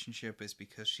relationship is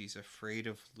because she's afraid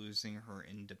of losing her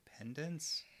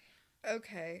independence.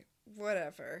 Okay,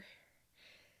 whatever.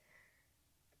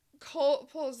 Cole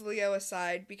pulls Leo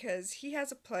aside because he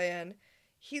has a plan.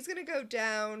 He's gonna go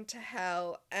down to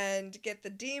hell and get the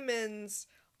demons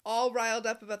all riled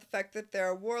up about the fact that there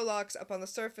are warlocks up on the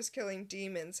surface killing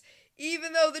demons,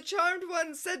 even though the Charmed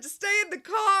One said to stay in the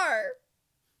car.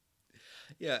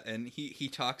 Yeah, and he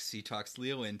talks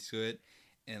Leo into it,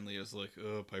 and Leo's like,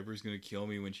 "Oh, Piper's gonna kill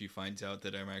me when she finds out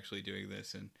that I'm actually doing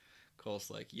this," and Cole's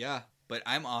like, "Yeah, but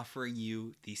I'm offering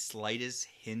you the slightest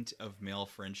hint of male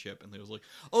friendship," and Leo's like,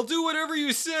 "I'll do whatever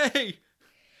you say."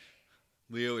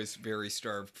 Leo is very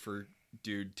starved for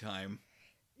dude time.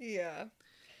 Yeah.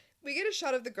 We get a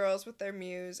shot of the girls with their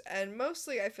muse, and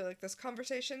mostly I feel like this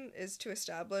conversation is to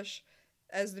establish,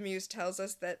 as the muse tells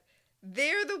us, that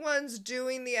they're the ones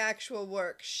doing the actual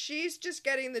work. She's just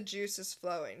getting the juices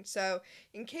flowing. So,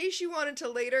 in case you wanted to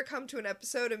later come to an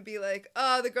episode and be like,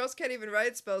 oh, the girls can't even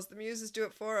write spells, the muses do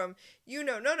it for them.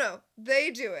 No,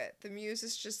 they do it. The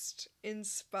muses just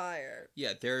inspire.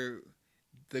 Yeah,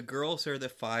 the girls are the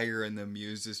fire, and the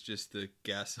muse is just the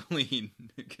gasoline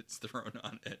that gets thrown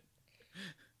on it.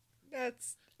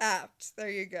 That's apt. There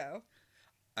you go.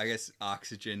 I guess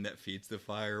oxygen that feeds the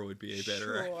fire would be a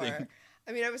better acting.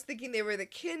 I mean, I was thinking they were the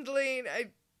kindling.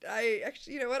 I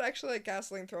actually, you know what? I actually like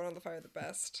gasoline thrown on the fire the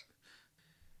best.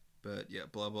 But yeah,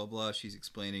 blah, blah, blah. She's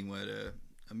explaining what a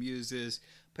muse is.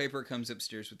 Piper comes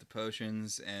upstairs with the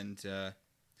potions, and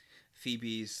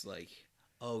Phoebe's like,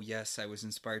 oh yes, I was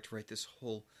inspired to write this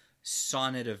whole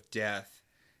sonnet of death.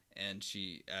 And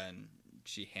she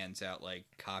hands out like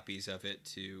copies of it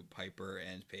to Piper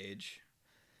and Paige.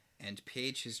 And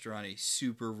Paige has drawn a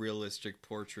super realistic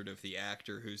portrait of the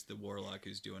actor who's the warlock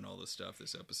who's doing all the stuff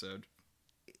this episode.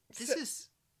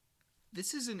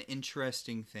 This is an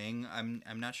interesting thing. I'm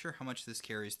not sure how much this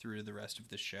carries through to the rest of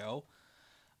the show.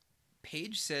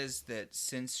 Paige says that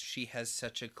since she has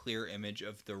such a clear image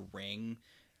of the ring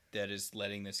that is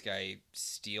letting this guy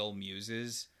steal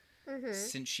muses,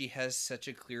 since she has such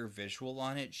a clear visual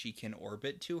on it, she can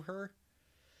orbit to her.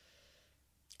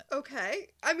 Okay.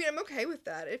 I mean, I'm okay with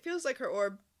that. It feels like her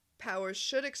orb powers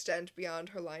should extend beyond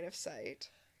her line of sight.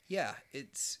 Yeah,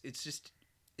 it's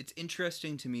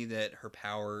interesting to me that her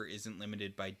power isn't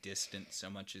limited by distance so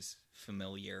much as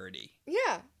familiarity.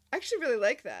 Yeah, I actually really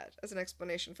like that as an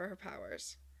explanation for her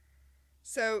powers.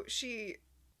 So she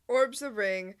orbs the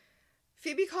ring.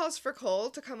 Phoebe calls for Cole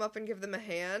to come up and give them a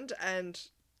hand, and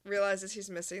realizes he's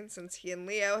missing since he and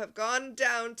Leo have gone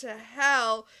down to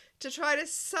hell to try to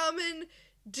summon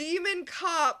demon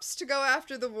cops to go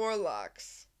after the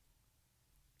warlocks.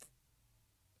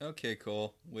 Okay,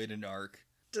 Cole. Way to narc.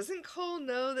 Doesn't Cole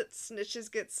know that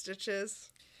snitches get stitches?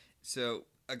 So,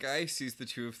 a guy sees the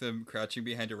two of them crouching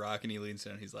behind a rock, and he leans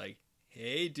down and he's like,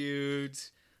 hey,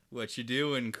 dudes, what you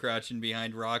doing crouching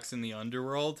behind rocks in the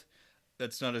underworld?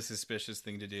 That's not a suspicious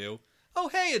thing to do. Oh,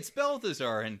 hey, it's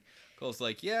Balthazar. And Cole's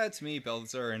like, yeah, it's me,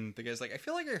 Balthazar. And the guy's like, I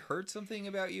feel like I heard something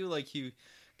about you. Like, you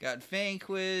got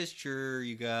vanquished, or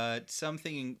you got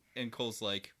something. And Cole's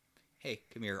like, hey,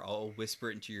 come here. I'll whisper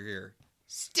it into your ear.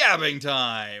 Stabbing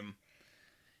time!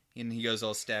 And he goes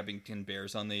all stabbing 10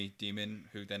 bears on the demon,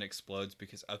 who then explodes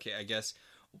because, okay, I guess...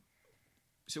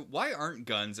 So why aren't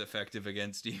guns effective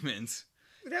against demons?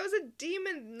 That was a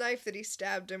demon knife that he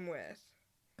stabbed him with.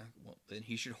 Well, then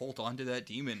he should hold on to that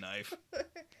demon knife.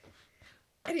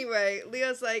 Anyway,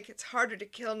 Leo's like, it's harder to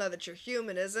kill now that you're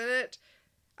human, isn't it?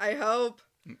 I hope.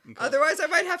 Otherwise, I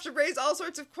might have to raise all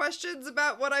sorts of questions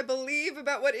about what I believe,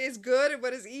 about what is good and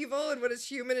what is evil and what is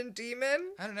human and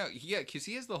demon. I don't know. Yeah, because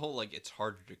he has the whole, like, it's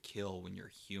harder to kill when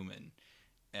you're human.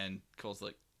 And Cole's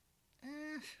like,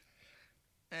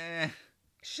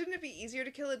 Shouldn't it be easier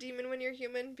to kill a demon when you're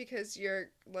human? Because you're,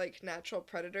 like, natural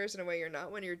predators in a way you're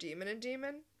not when you're demon and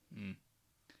demon?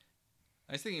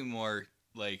 I was thinking more,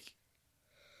 like,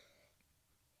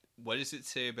 what does it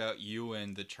say about you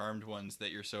and the Charmed Ones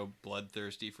that you're so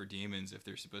bloodthirsty for demons if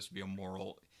they're supposed to be a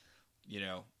moral,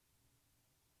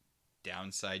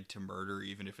 downside to murder,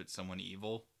 even if it's someone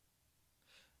evil?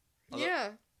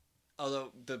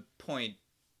 Although the point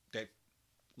that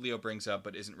Leo brings up,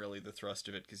 but isn't really the thrust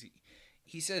of it, because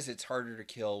he says it's harder to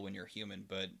kill when you're human,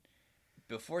 but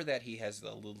before that he has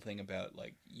the little thing about,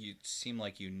 like, you seem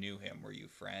like you knew him. Were you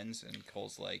friends? And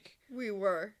Cole's like... We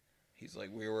were. He's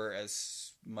like, we were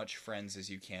as much friends as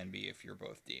you can be if you're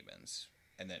both demons.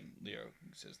 And then Leo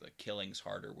says the killing's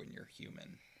harder when you're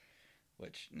human.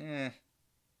 Which,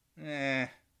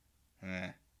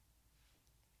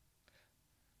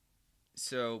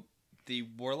 So, the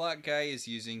warlock guy is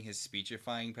using his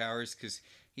speechifying powers because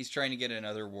he's trying to get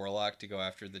another warlock to go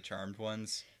after the charmed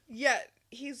ones. Yeah,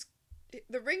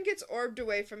 the ring gets orbed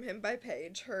away from him by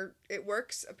Paige. It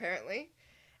works, apparently.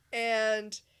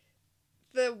 And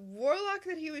the warlock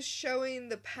that he was showing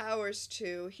the powers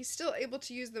to, he's still able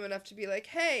to use them enough to be like,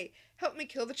 hey, help me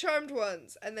kill the charmed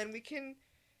ones, and then we can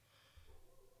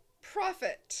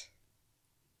profit.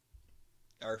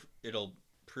 It'll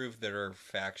prove that our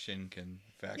faction can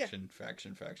faction.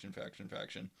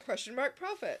 Question mark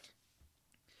profit.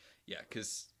 Yeah,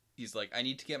 because he's like, I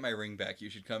need to get my ring back. You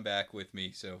should come back with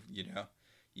me so,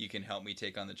 you can help me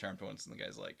take on the charmed ones. And the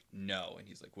guy's like, no. And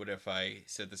he's like, what if I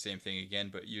said the same thing again,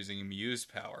 but using Muse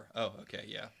power? Oh, okay,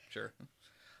 yeah, sure.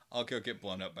 I'll go get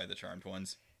blown up by the charmed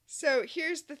ones. So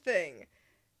here's the thing.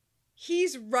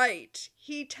 He's right.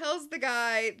 He tells the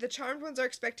guy, the charmed ones are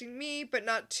expecting me, but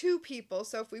not two people,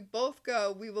 so if we both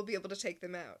go, we will be able to take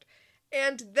them out.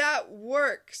 And that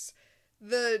works.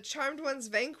 The charmed ones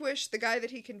vanquish the guy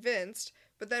that he convinced,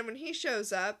 but then when he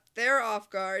shows up, they're off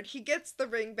guard. He gets the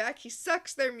ring back, he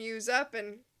sucks their Muse up,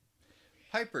 and...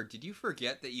 Piper, did you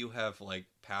forget that you have,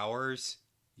 powers?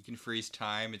 You can freeze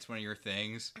time, it's one of your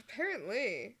things.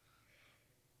 Apparently.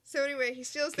 So anyway, he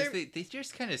steals their... They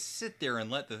just kind of sit there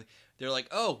and they're like,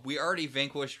 oh, we already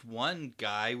vanquished one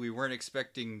guy. We weren't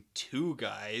expecting two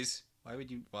guys. Why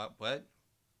would you... What?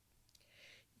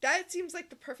 That seems like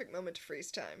the perfect moment to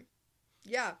freeze time.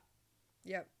 Yeah.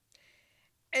 Yep.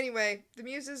 Anyway, the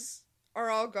Muses are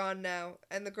all gone now,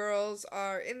 and the girls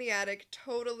are in the attic,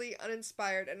 totally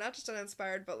uninspired, and not just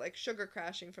uninspired, but sugar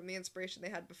crashing from the inspiration they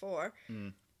had before,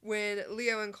 when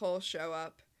Leo and Cole show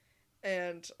up.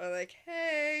 And are like,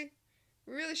 hey,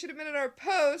 we really should have been in our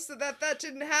post so that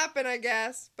didn't happen, I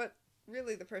guess. But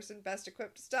really the person best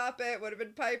equipped to stop it would have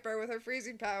been Piper with her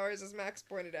freezing powers, as Max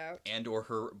pointed out. And or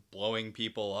her blowing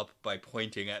people up by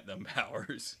pointing at them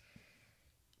powers.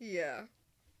 Yeah.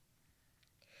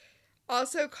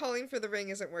 Also, calling for the ring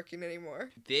isn't working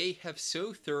anymore. They have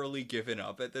so thoroughly given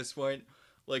up at this point.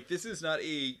 This is not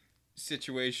a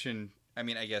situation... I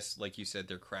mean, I guess, like you said,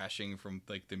 they're crashing from,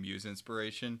 the Muse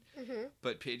inspiration. Mm-hmm.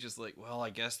 But Paige is like, well, I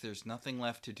guess there's nothing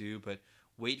left to do but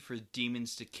wait for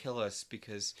demons to kill us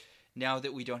because now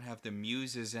that we don't have the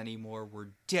Muses anymore, we're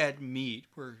dead meat.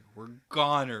 We're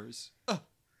goners.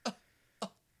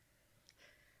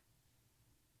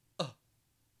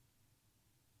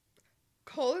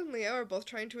 Cole and Leo are both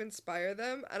trying to inspire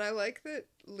them, and I like that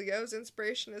Leo's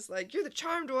inspiration is like, you're the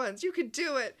charmed ones, you can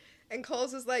do it. And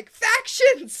Cole's is like,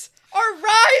 factions are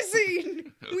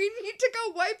rising! We need to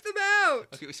go wipe them out!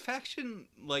 Okay, was faction,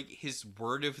 his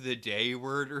word of the day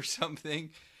word or something?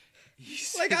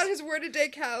 On his word of day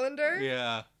calendar?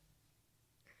 Yeah.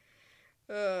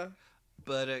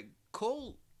 But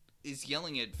Cole is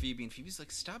yelling at Phoebe, and Phoebe's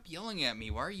like, stop yelling at me.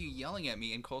 Why are you yelling at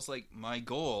me? And Cole's like, my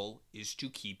goal is to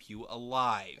keep you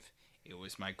alive. It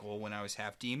was my goal when I was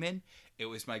half demon. It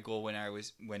was my goal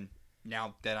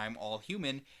now that I'm all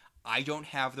human, I don't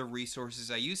have the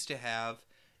resources I used to have.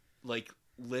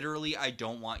 Literally, I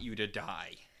don't want you to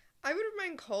die. I would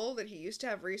remind Cole that he used to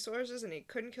have resources and he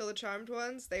couldn't kill the charmed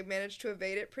ones. They managed to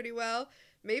evade it pretty well.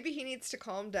 Maybe he needs to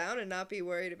calm down and not be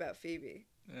worried about Phoebe.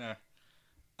 Yeah.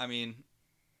 I mean,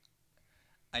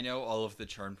 I know all of the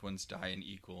charmed ones die in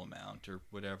equal amount or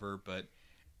whatever, but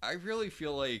I really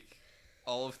feel like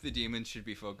all of the demons should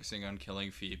be focusing on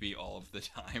killing Phoebe all of the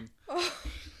time. Oh.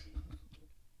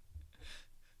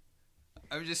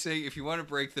 I'm just saying, if you want to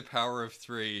break the power of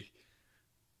 3,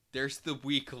 there's the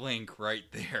weak link right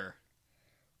there.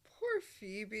 Poor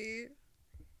Phoebe.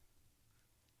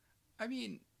 I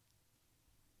mean,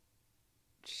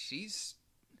 she's...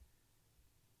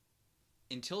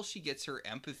 Until she gets her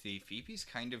empathy, Phoebe's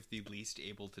kind of the least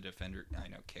able to defend her... I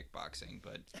know, kickboxing,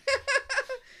 but...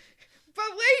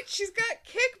 But wait, she's got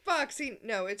kickboxing!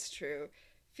 No, it's true.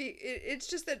 It's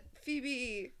just that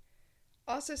Phoebe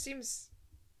also seems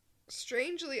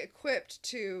strangely equipped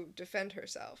to defend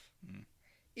herself.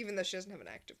 Even though she doesn't have an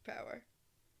active power.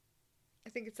 I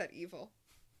think it's that evil.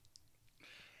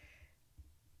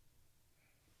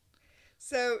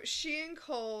 So she and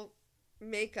Cole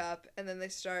make up, and then they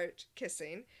start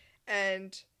kissing,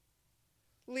 and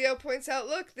Leo points out,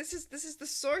 look, this is the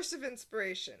source of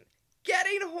inspiration.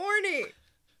 Getting horny!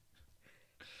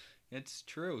 It's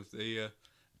true.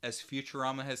 As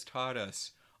Futurama has taught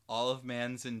us, all of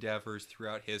man's endeavors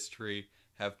throughout history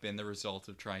have been the result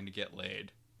of trying to get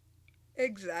laid.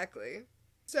 Exactly.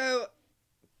 So,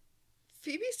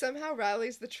 Phoebe somehow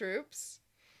rallies the troops.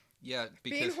 Yeah,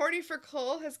 because... Being horny for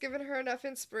Cole has given her enough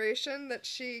inspiration that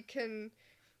she can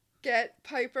get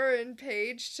Piper and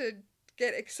Paige to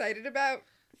get excited about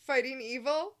fighting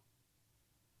evil.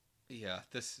 Yeah,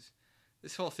 this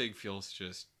whole thing feels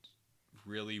just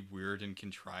really weird and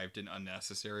contrived and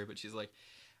unnecessary, but she's like,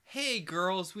 hey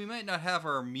girls, we might not have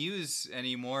our muse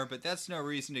anymore, but that's no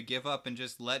reason to give up and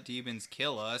just let demons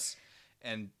kill us.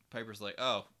 And Piper's like,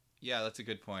 oh, yeah, that's a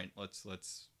good point. Let's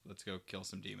go kill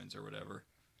some demons or whatever.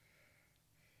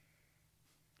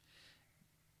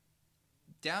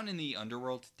 Down in the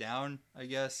underworld, I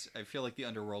guess. I feel like the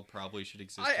underworld probably should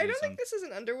exist. I don't think this is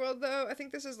an underworld, though. I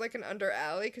think this is like an under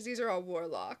alley, because these are all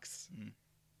warlocks. Mm.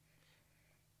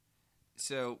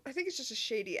 So... I think it's just a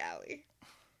shady alley.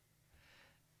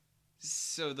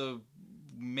 So the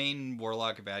main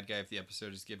warlock bad guy of the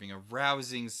episode is giving a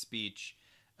rousing speech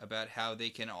about how they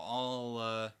can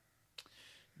all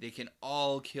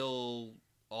kill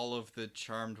all of the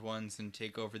charmed ones and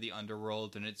take over the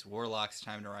underworld, and it's warlock's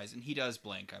time to rise. And he does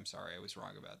blink. I'm sorry, I was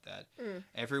wrong about that.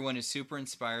 Everyone is super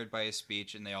inspired by his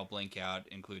speech, and they all blink out,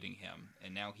 including him.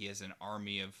 And now he has an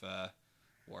army of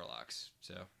warlocks.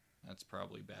 So that's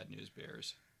probably bad news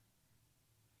bears.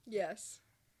 Yes.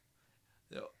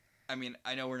 So, I mean,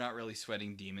 I know we're not really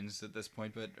sweating demons at this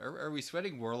point, but are we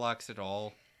sweating warlocks at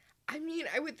all? I mean,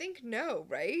 I would think no,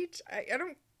 right? I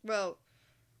don't... Well...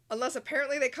 Unless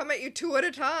apparently they come at you two at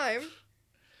a time.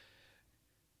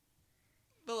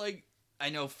 But, like, I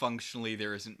know functionally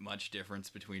there isn't much difference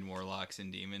between warlocks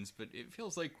and demons, but it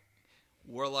feels like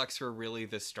warlocks were really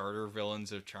the starter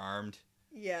villains of Charmed.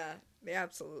 Yeah, they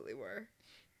absolutely were.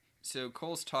 So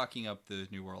Cole's talking up the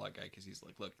new warlock guy because he's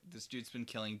like, look, this dude's been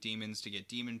killing demons to get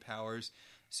demon powers.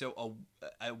 So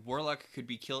a warlock could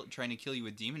be trying to kill you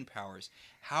with demon powers.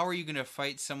 How are you going to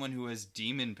fight someone who has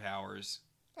demon powers?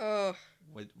 Oh.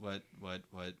 What?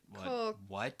 Cole.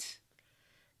 What?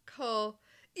 Cole.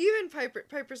 Even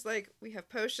Piper's like, we have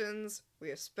potions, we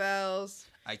have spells.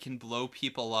 I can blow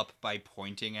people up by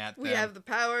pointing at them. We have the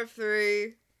power of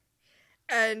 3.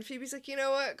 And Phoebe's like, you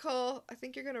know what, Cole? I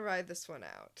think you're going to ride this one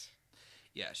out.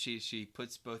 Yeah, she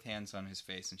puts both hands on his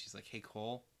face and she's like, hey,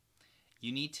 Cole,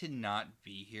 you need to not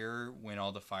be here when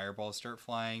all the fireballs start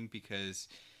flying because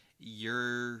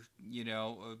you're,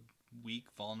 a weak,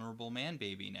 vulnerable man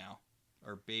baby now.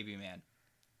 Or baby man.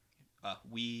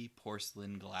 Wee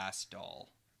porcelain glass doll.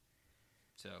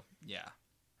 So, yeah.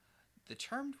 The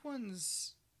charmed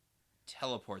ones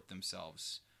teleport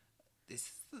themselves.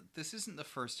 This isn't the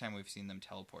first time we've seen them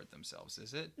teleport themselves,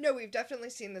 is it? No, we've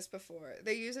definitely seen this before.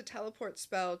 They use a teleport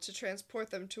spell to transport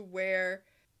them to where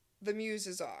the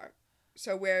muses are.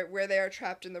 So where they are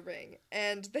trapped in the ring.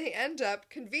 And they end up,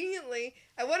 conveniently,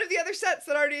 at one of the other sets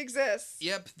that already exists.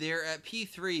 Yep, they're at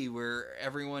P3, where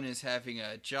everyone is having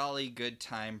a jolly good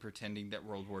time pretending that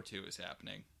World War II is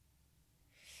happening.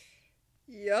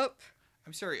 Yep.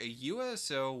 I'm sorry, a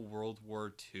USO World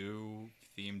War II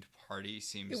themed party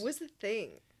seems... It was the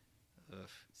thing.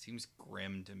 Seems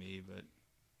grim to me, but...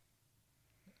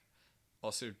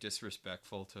 Also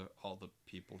disrespectful to all the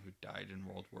people who died in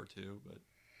World War II, but...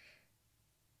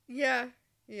 Yeah.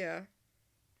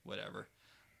 Whatever.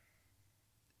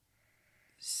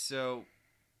 So,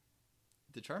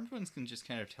 the charmed ones can just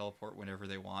kind of teleport whenever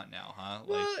they want now, huh?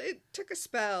 Well, it took a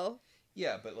spell.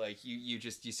 Yeah, but like you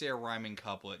say a rhyming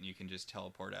couplet and you can just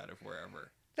teleport out of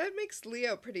wherever. That makes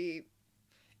Leo pretty...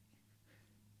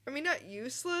 I mean, not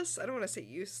useless. I don't want to say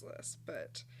useless,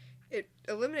 but it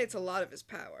eliminates a lot of his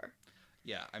power.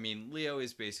 Yeah, I mean, Leo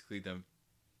is basically the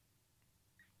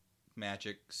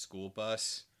magic school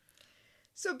bus.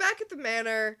 So back at the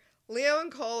manor, Leo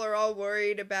and Cole are all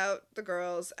worried about the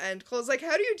girls, and Cole's like,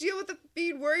 how do you deal with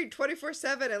being worried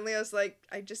 24/7? And Leo's like,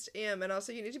 I just am, and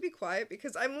also you need to be quiet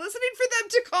because I'm listening for them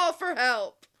to call for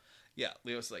help. Yeah,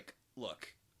 Leo's like,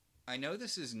 look, I know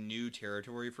this is new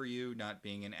territory for you, not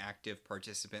being an active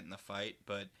participant in the fight,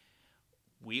 but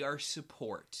we are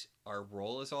support. Our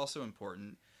role is also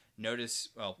important. Notice,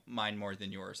 well, mine more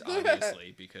than yours,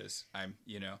 obviously, because I'm,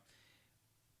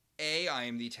 A, I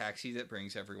am the taxi that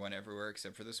brings everyone everywhere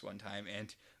except for this one time,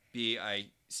 and B, I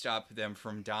stop them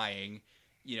from dying,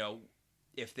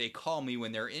 if they call me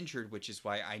when they're injured, which is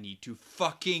why I need to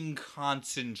fucking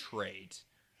concentrate.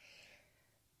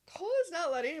 Cole is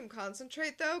not letting him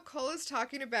concentrate, though. Cole is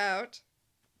talking about,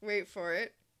 wait for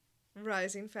it,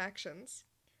 rising factions.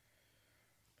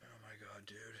 Oh my god,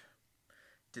 dude.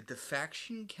 Did the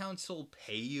Faction Council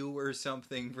pay you or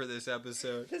something for this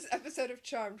episode? This episode of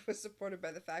Charmed was supported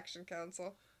by the Faction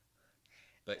Council.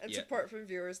 And support from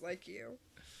viewers like you.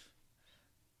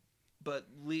 But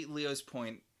Leo's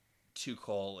point to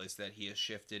Cole is that he has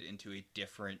shifted into a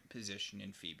different position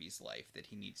in Phoebe's life, that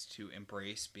he needs to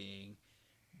embrace being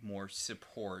more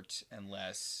support and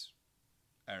less,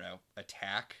 I don't know,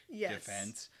 attack,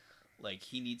 defense. Like,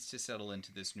 he needs to settle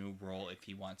into this new role if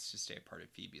he wants to stay a part of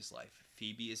Phoebe's life.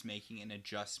 Phoebe is making an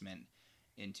adjustment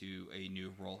into a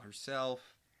new role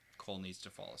herself. Cole needs to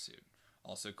follow suit.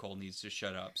 Also, Cole needs to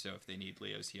shut up, so if they need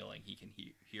Leo's healing, he can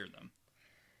hear them.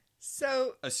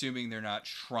 So... assuming they're not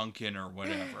shrunken or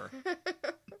whatever.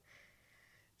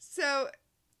 So,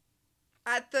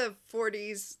 at the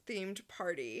 40s themed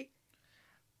party,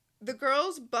 the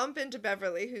girls bump into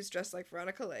Beverly, who's dressed like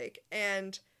Veronica Lake,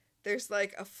 and there's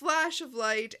like a flash of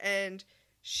light, and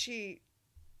she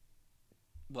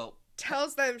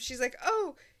tells them, she's like,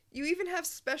 oh, you even have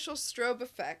special strobe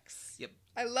effects. Yep.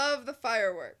 I love the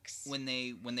fireworks. When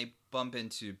they bump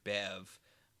into Bev,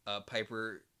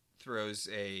 Piper throws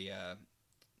a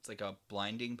it's like a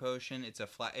blinding potion.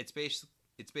 It's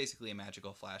basically a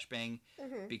magical flashbang,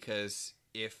 because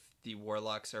if the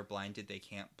warlocks are blinded, they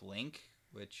can't blink,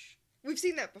 which we've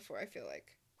seen that before, I feel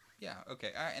like. Yeah,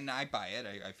 okay. And I buy it.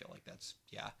 I feel like that's,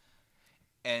 yeah.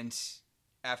 And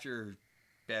after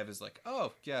Bev is like,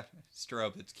 oh, yeah,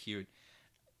 strobe, it's cute.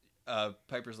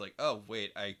 Piper's like, oh,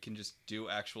 wait, I can just do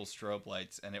actual strobe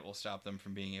lights and it will stop them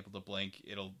from being able to blink.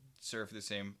 It'll serve the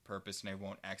same purpose and I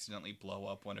won't accidentally blow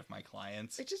up one of my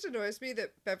clients. It just annoys me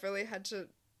that Beverly had to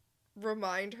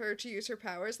remind her to use her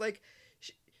powers. Like,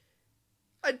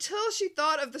 until she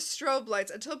thought of the strobe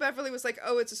lights, until Beverly was like,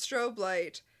 oh, it's a strobe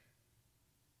light,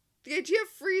 the idea of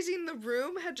freezing the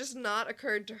room had just not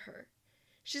occurred to her.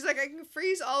 She's like, I can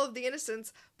freeze all of the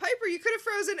innocents. Piper, you could have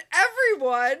frozen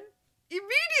everyone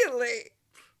immediately.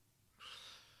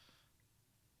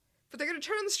 But they're going to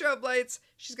turn on the strobe lights,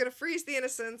 she's going to freeze the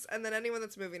innocents, and then anyone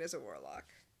that's moving is a warlock.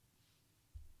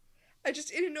 It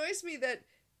annoys me that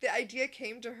the idea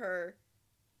came to her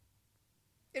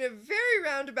in a very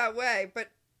roundabout way, but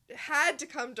had to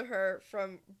come to her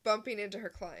from bumping into her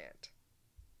client.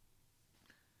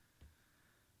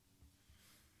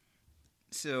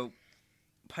 So,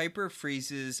 Piper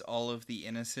freezes all of the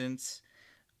innocents,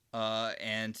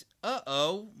 and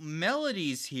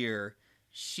Melody's here.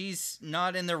 She's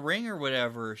not in the ring or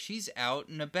whatever. She's out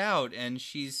and about, and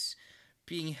she's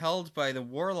being held by the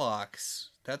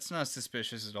warlocks. That's not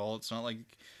suspicious at all. It's not like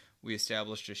we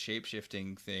established a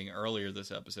shape-shifting thing earlier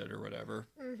this episode or whatever.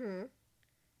 Mm-hmm.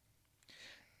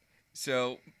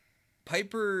 So,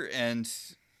 Piper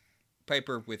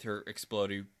with her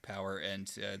exploding power and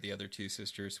the other two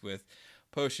sisters with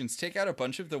potions take out a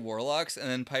bunch of the warlocks, and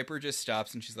then Piper just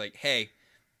stops and she's like, hey,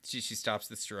 she stops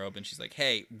the strobe and she's like,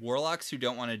 hey, warlocks who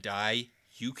don't want to die,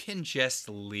 you can just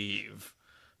leave.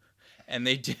 And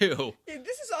they do.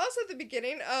 This is also the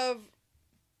beginning of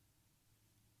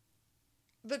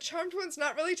the Charmed Ones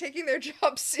not really taking their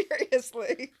job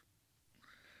seriously.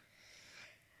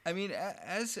 I mean,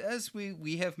 as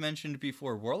we have mentioned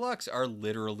before, warlocks are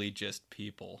literally just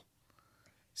people.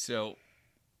 So,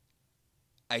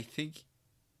 I think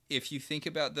if you think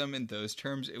about them in those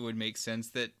terms, it would make sense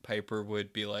that Piper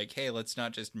would be like, hey, let's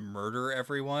not just murder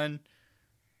everyone.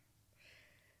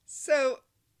 So,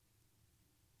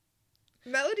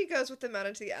 Melody goes with them out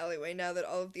into the alleyway now that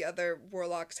all of the other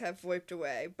warlocks have wiped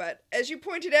away. But as you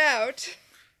pointed out,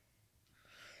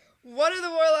 one of the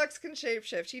warlocks can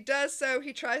shapeshift. He does so.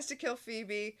 He tries to kill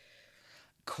Phoebe.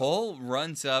 Cole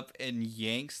runs up and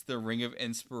yanks the Ring of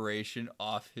Inspiration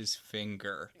off his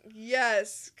finger.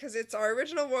 Yes, because it's our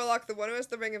original warlock, the one who has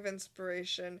the Ring of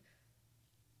Inspiration.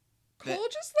 Cole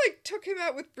just, took him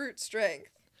out with brute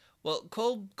strength. Well,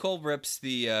 Cole rips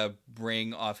the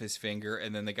ring off his finger,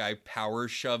 and then the guy power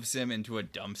shoves him into a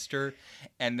dumpster,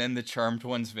 and then the Charmed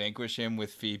Ones vanquish him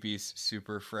with Phoebe's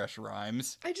super fresh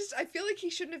rhymes. I feel like he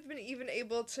shouldn't have been even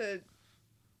able to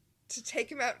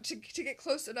take him out, to get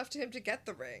close enough to him to get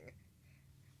the ring.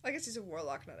 I guess he's a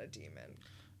warlock, not a demon.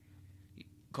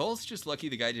 Cole's just lucky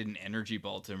the guy didn't energy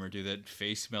bolt him or do that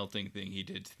face-melting thing he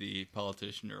did to the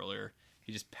politician earlier.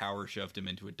 He just power shoved him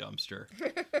into a dumpster.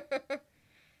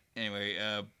 Anyway,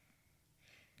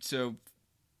 so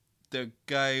the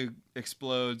guy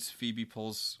explodes, Phoebe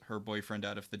pulls her boyfriend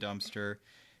out of the dumpster,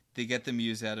 they get the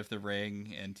muse out of the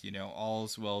ring, and,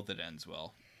 all's well that ends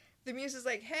well. The muse is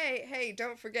like, hey,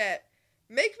 don't forget,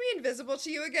 make me invisible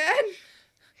to you again.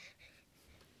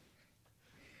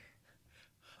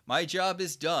 My job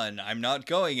is done. I'm not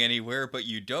going anywhere, but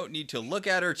you don't need to look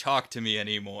at or talk to me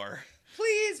anymore.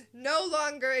 Please, no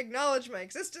longer acknowledge my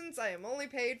existence. I am only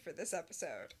paid for this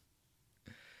episode.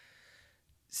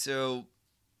 So,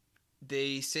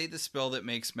 they say the spell that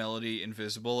makes Melody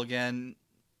invisible again,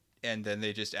 and then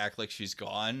they just act like she's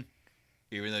gone.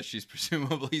 even though she's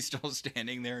presumably still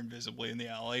standing there invisibly in the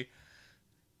alley.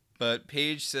 But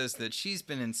Paige says that she's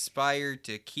been inspired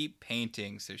to keep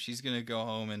painting, so she's going to go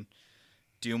home and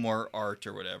do more art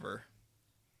or whatever.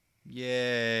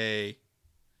 Yay.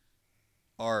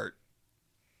 Art.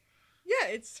 Yeah,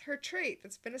 it's her trait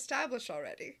that's been established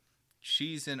already.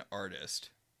 She's an artist.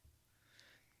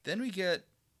 Then we get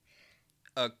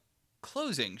a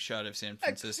closing shot of San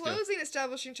Francisco. A closing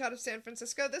establishing shot of San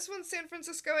Francisco. This one's San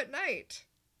Francisco at night.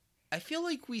 I feel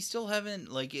like we still haven't,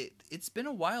 it's been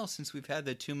a while since we've had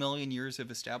the 2 million years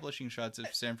of establishing shots of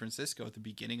San Francisco at the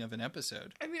beginning of an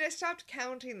episode. I mean, I stopped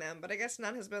counting them, but I guess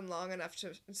none has been long enough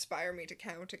to inspire me to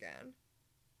count again.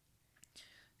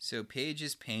 So Paige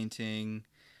is painting.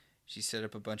 She set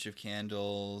up a bunch of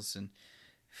candles, and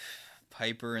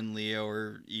Piper and Leo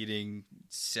are eating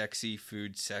sexy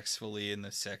food sexfully in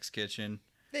the sex kitchen.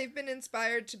 They've been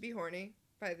inspired to be horny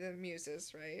by the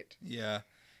muses, right? Yeah.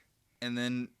 And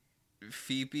then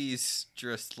Phoebe's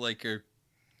dressed like a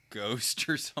ghost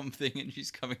or something, and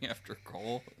she's coming after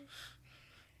Cole.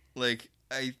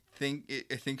 I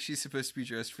think she's supposed to be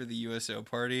dressed for the USO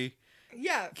party.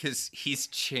 Yeah. Because he's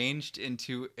changed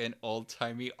into an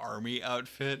old-timey army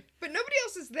outfit. But nobody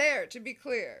else is there, to be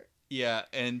clear. Yeah,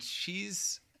 and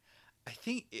I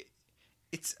think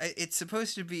it's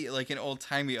supposed to be like an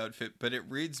old-timey outfit, but it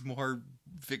reads more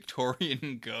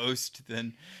Victorian ghost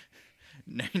than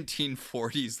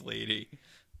 1940s lady.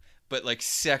 But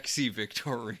sexy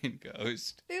Victorian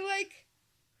ghost.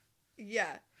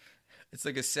 Yeah. It's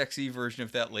like a sexy version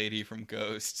of that lady from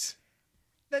Ghosts.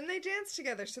 Then they dance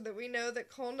together so that we know that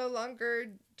Cole no longer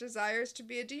desires to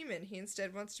be a demon. He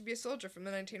instead wants to be a soldier from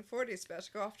the 1940s, about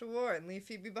to go off to war and leave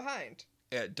Phoebe behind.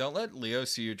 Yeah, don't let Leo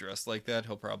see you dressed like that.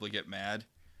 He'll probably get mad.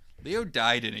 Leo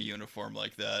died in a uniform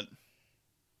like that.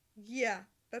 Yeah,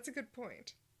 that's a good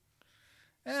point.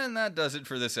 And that does it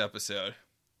for this episode.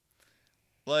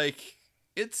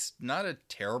 It's not a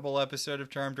terrible episode of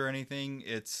Charmed or anything.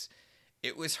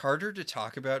 It was harder to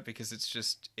talk about because it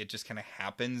just kind of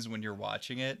happens when you're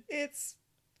watching it. It's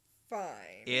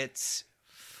fine. It's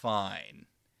fine.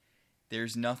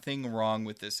 There's nothing wrong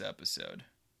with this episode.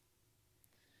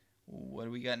 What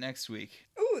do we got next week?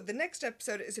 Ooh, the next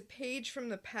episode is A Page from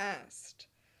the Past.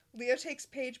 Leo takes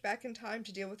Paige back in time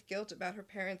to deal with guilt about her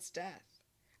parents' death.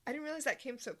 I didn't realize that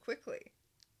came so quickly.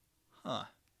 Huh.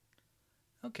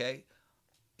 Okay.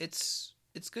 It's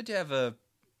good to have a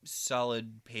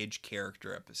solid Paige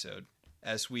character episode.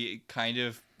 As we kind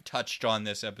of touched on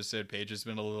this episode, Paige has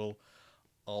been a little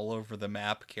all over the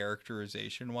map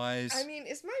characterization wise. I mean,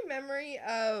 is my memory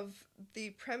of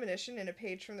the premonition in A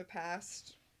Page from the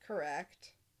Past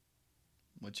correct?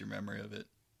 What's your memory of it?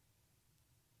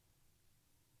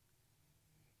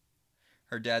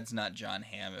 Her dad's not John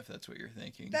Hamm, if that's what you're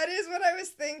thinking. That is what I was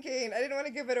thinking. I didn't want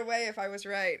to give it away if I was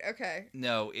right. Okay.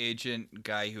 No, agent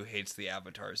guy who hates the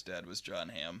Avatar's dad was John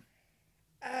Hamm.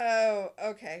 Oh,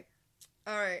 okay.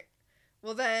 All right.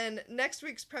 Well, then, next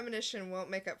week's premonition won't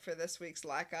make up for this week's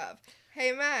lack of.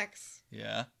 Hey, Max.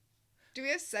 Yeah? Do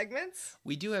we have segments?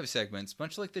 We do have segments.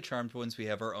 Much like the Charmed ones, we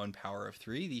have our own Power of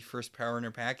Three. The first power in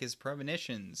our pack is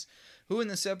Premonitions. Who in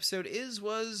this episode is,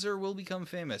 was, or will become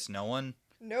famous? No one?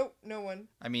 Nope, no one.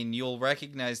 I mean, you'll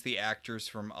recognize the actors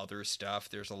from other stuff.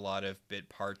 There's a lot of bit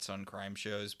parts on crime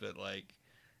shows, but,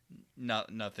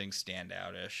 nothing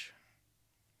standout-ish.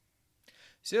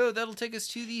 So that'll take us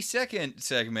to the second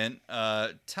segment,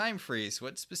 Time Freeze.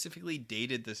 What specifically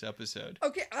dated this episode?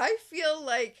 Okay, I feel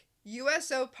like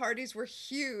USO parties were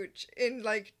huge in,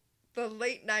 the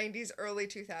late 90s, early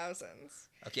 2000s.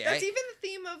 Okay, That's even the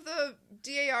theme of the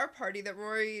DAR party that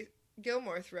Rory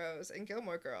Gilmore throws in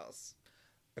Gilmore Girls.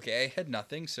 Okay, I had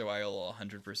nothing, so I'll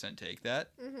 100% take that.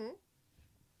 Mm-hmm.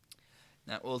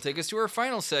 That will take us to our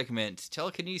final segment,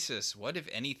 Telekinesis. What, if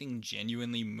anything,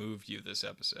 genuinely moved you this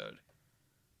episode?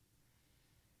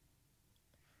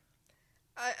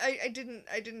 I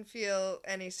didn't feel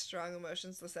any strong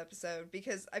emotions this episode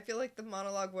because I feel like the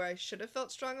monologue where I should have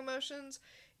felt strong emotions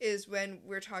is when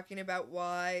we're talking about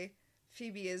why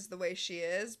Phoebe is the way she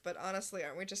is, but honestly,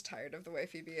 aren't we just tired of the way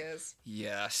Phoebe is?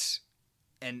 Yes.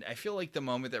 And I feel like the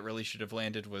moment that really should have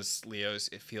landed was Leo's,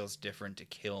 it feels different to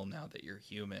kill now that you're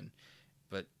human.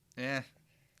 But, I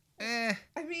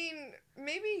mean,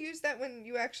 maybe use that when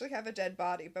you actually have a dead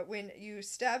body, but when you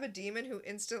stab a demon who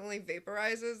instantly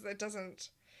vaporizes, that doesn't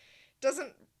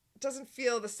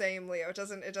feel the same, Leo. It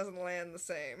doesn't land the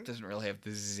same. It doesn't really have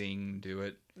the zing to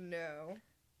it. No.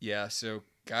 Yeah, so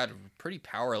God, pretty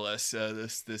powerless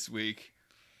this week.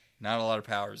 Not a lot of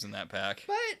powers in that pack.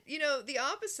 But, the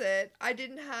opposite. I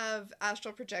didn't have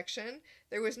astral projection.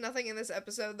 There was nothing in this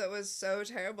episode that was so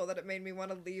terrible that it made me want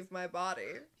to leave my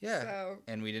body. Yeah. So.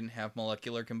 And we didn't have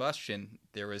molecular combustion.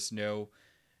 There was no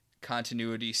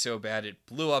continuity so bad it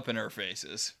blew up in our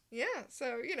faces. Yeah,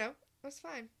 so, it was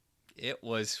fine. It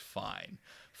was fine.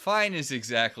 Fine is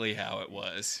exactly how it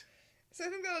was. So I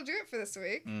think that'll do it for this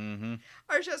week. Mm-hmm.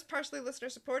 Our show's partially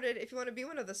listener-supported. If you want to be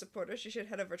one of the supporters, you should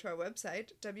head over to our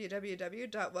website,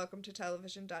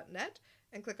 www.welcometotelevision.net,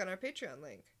 and click on our Patreon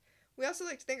link. We also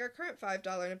like to thank our current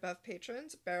 $5 and above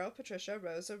patrons, Beryl, Patricia,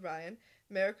 Rosa, Ryan,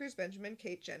 Maricruz, Benjamin,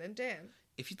 Kate, Jen, and Dan.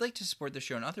 If you'd like to support the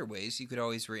show in other ways, you could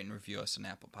always rate and review us on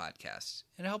Apple Podcasts.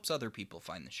 It helps other people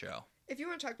find the show. If you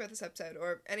want to talk about this episode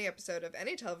or any episode of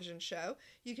any television show,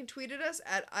 you can tweet at us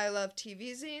at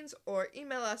ILoveTVZines or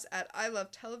email us at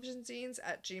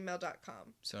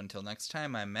ilovetelevisionzines@gmail.com. So until next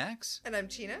time, I'm Max. And I'm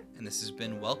Tina. And this has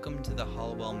been Welcome to the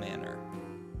Hollowell Manor.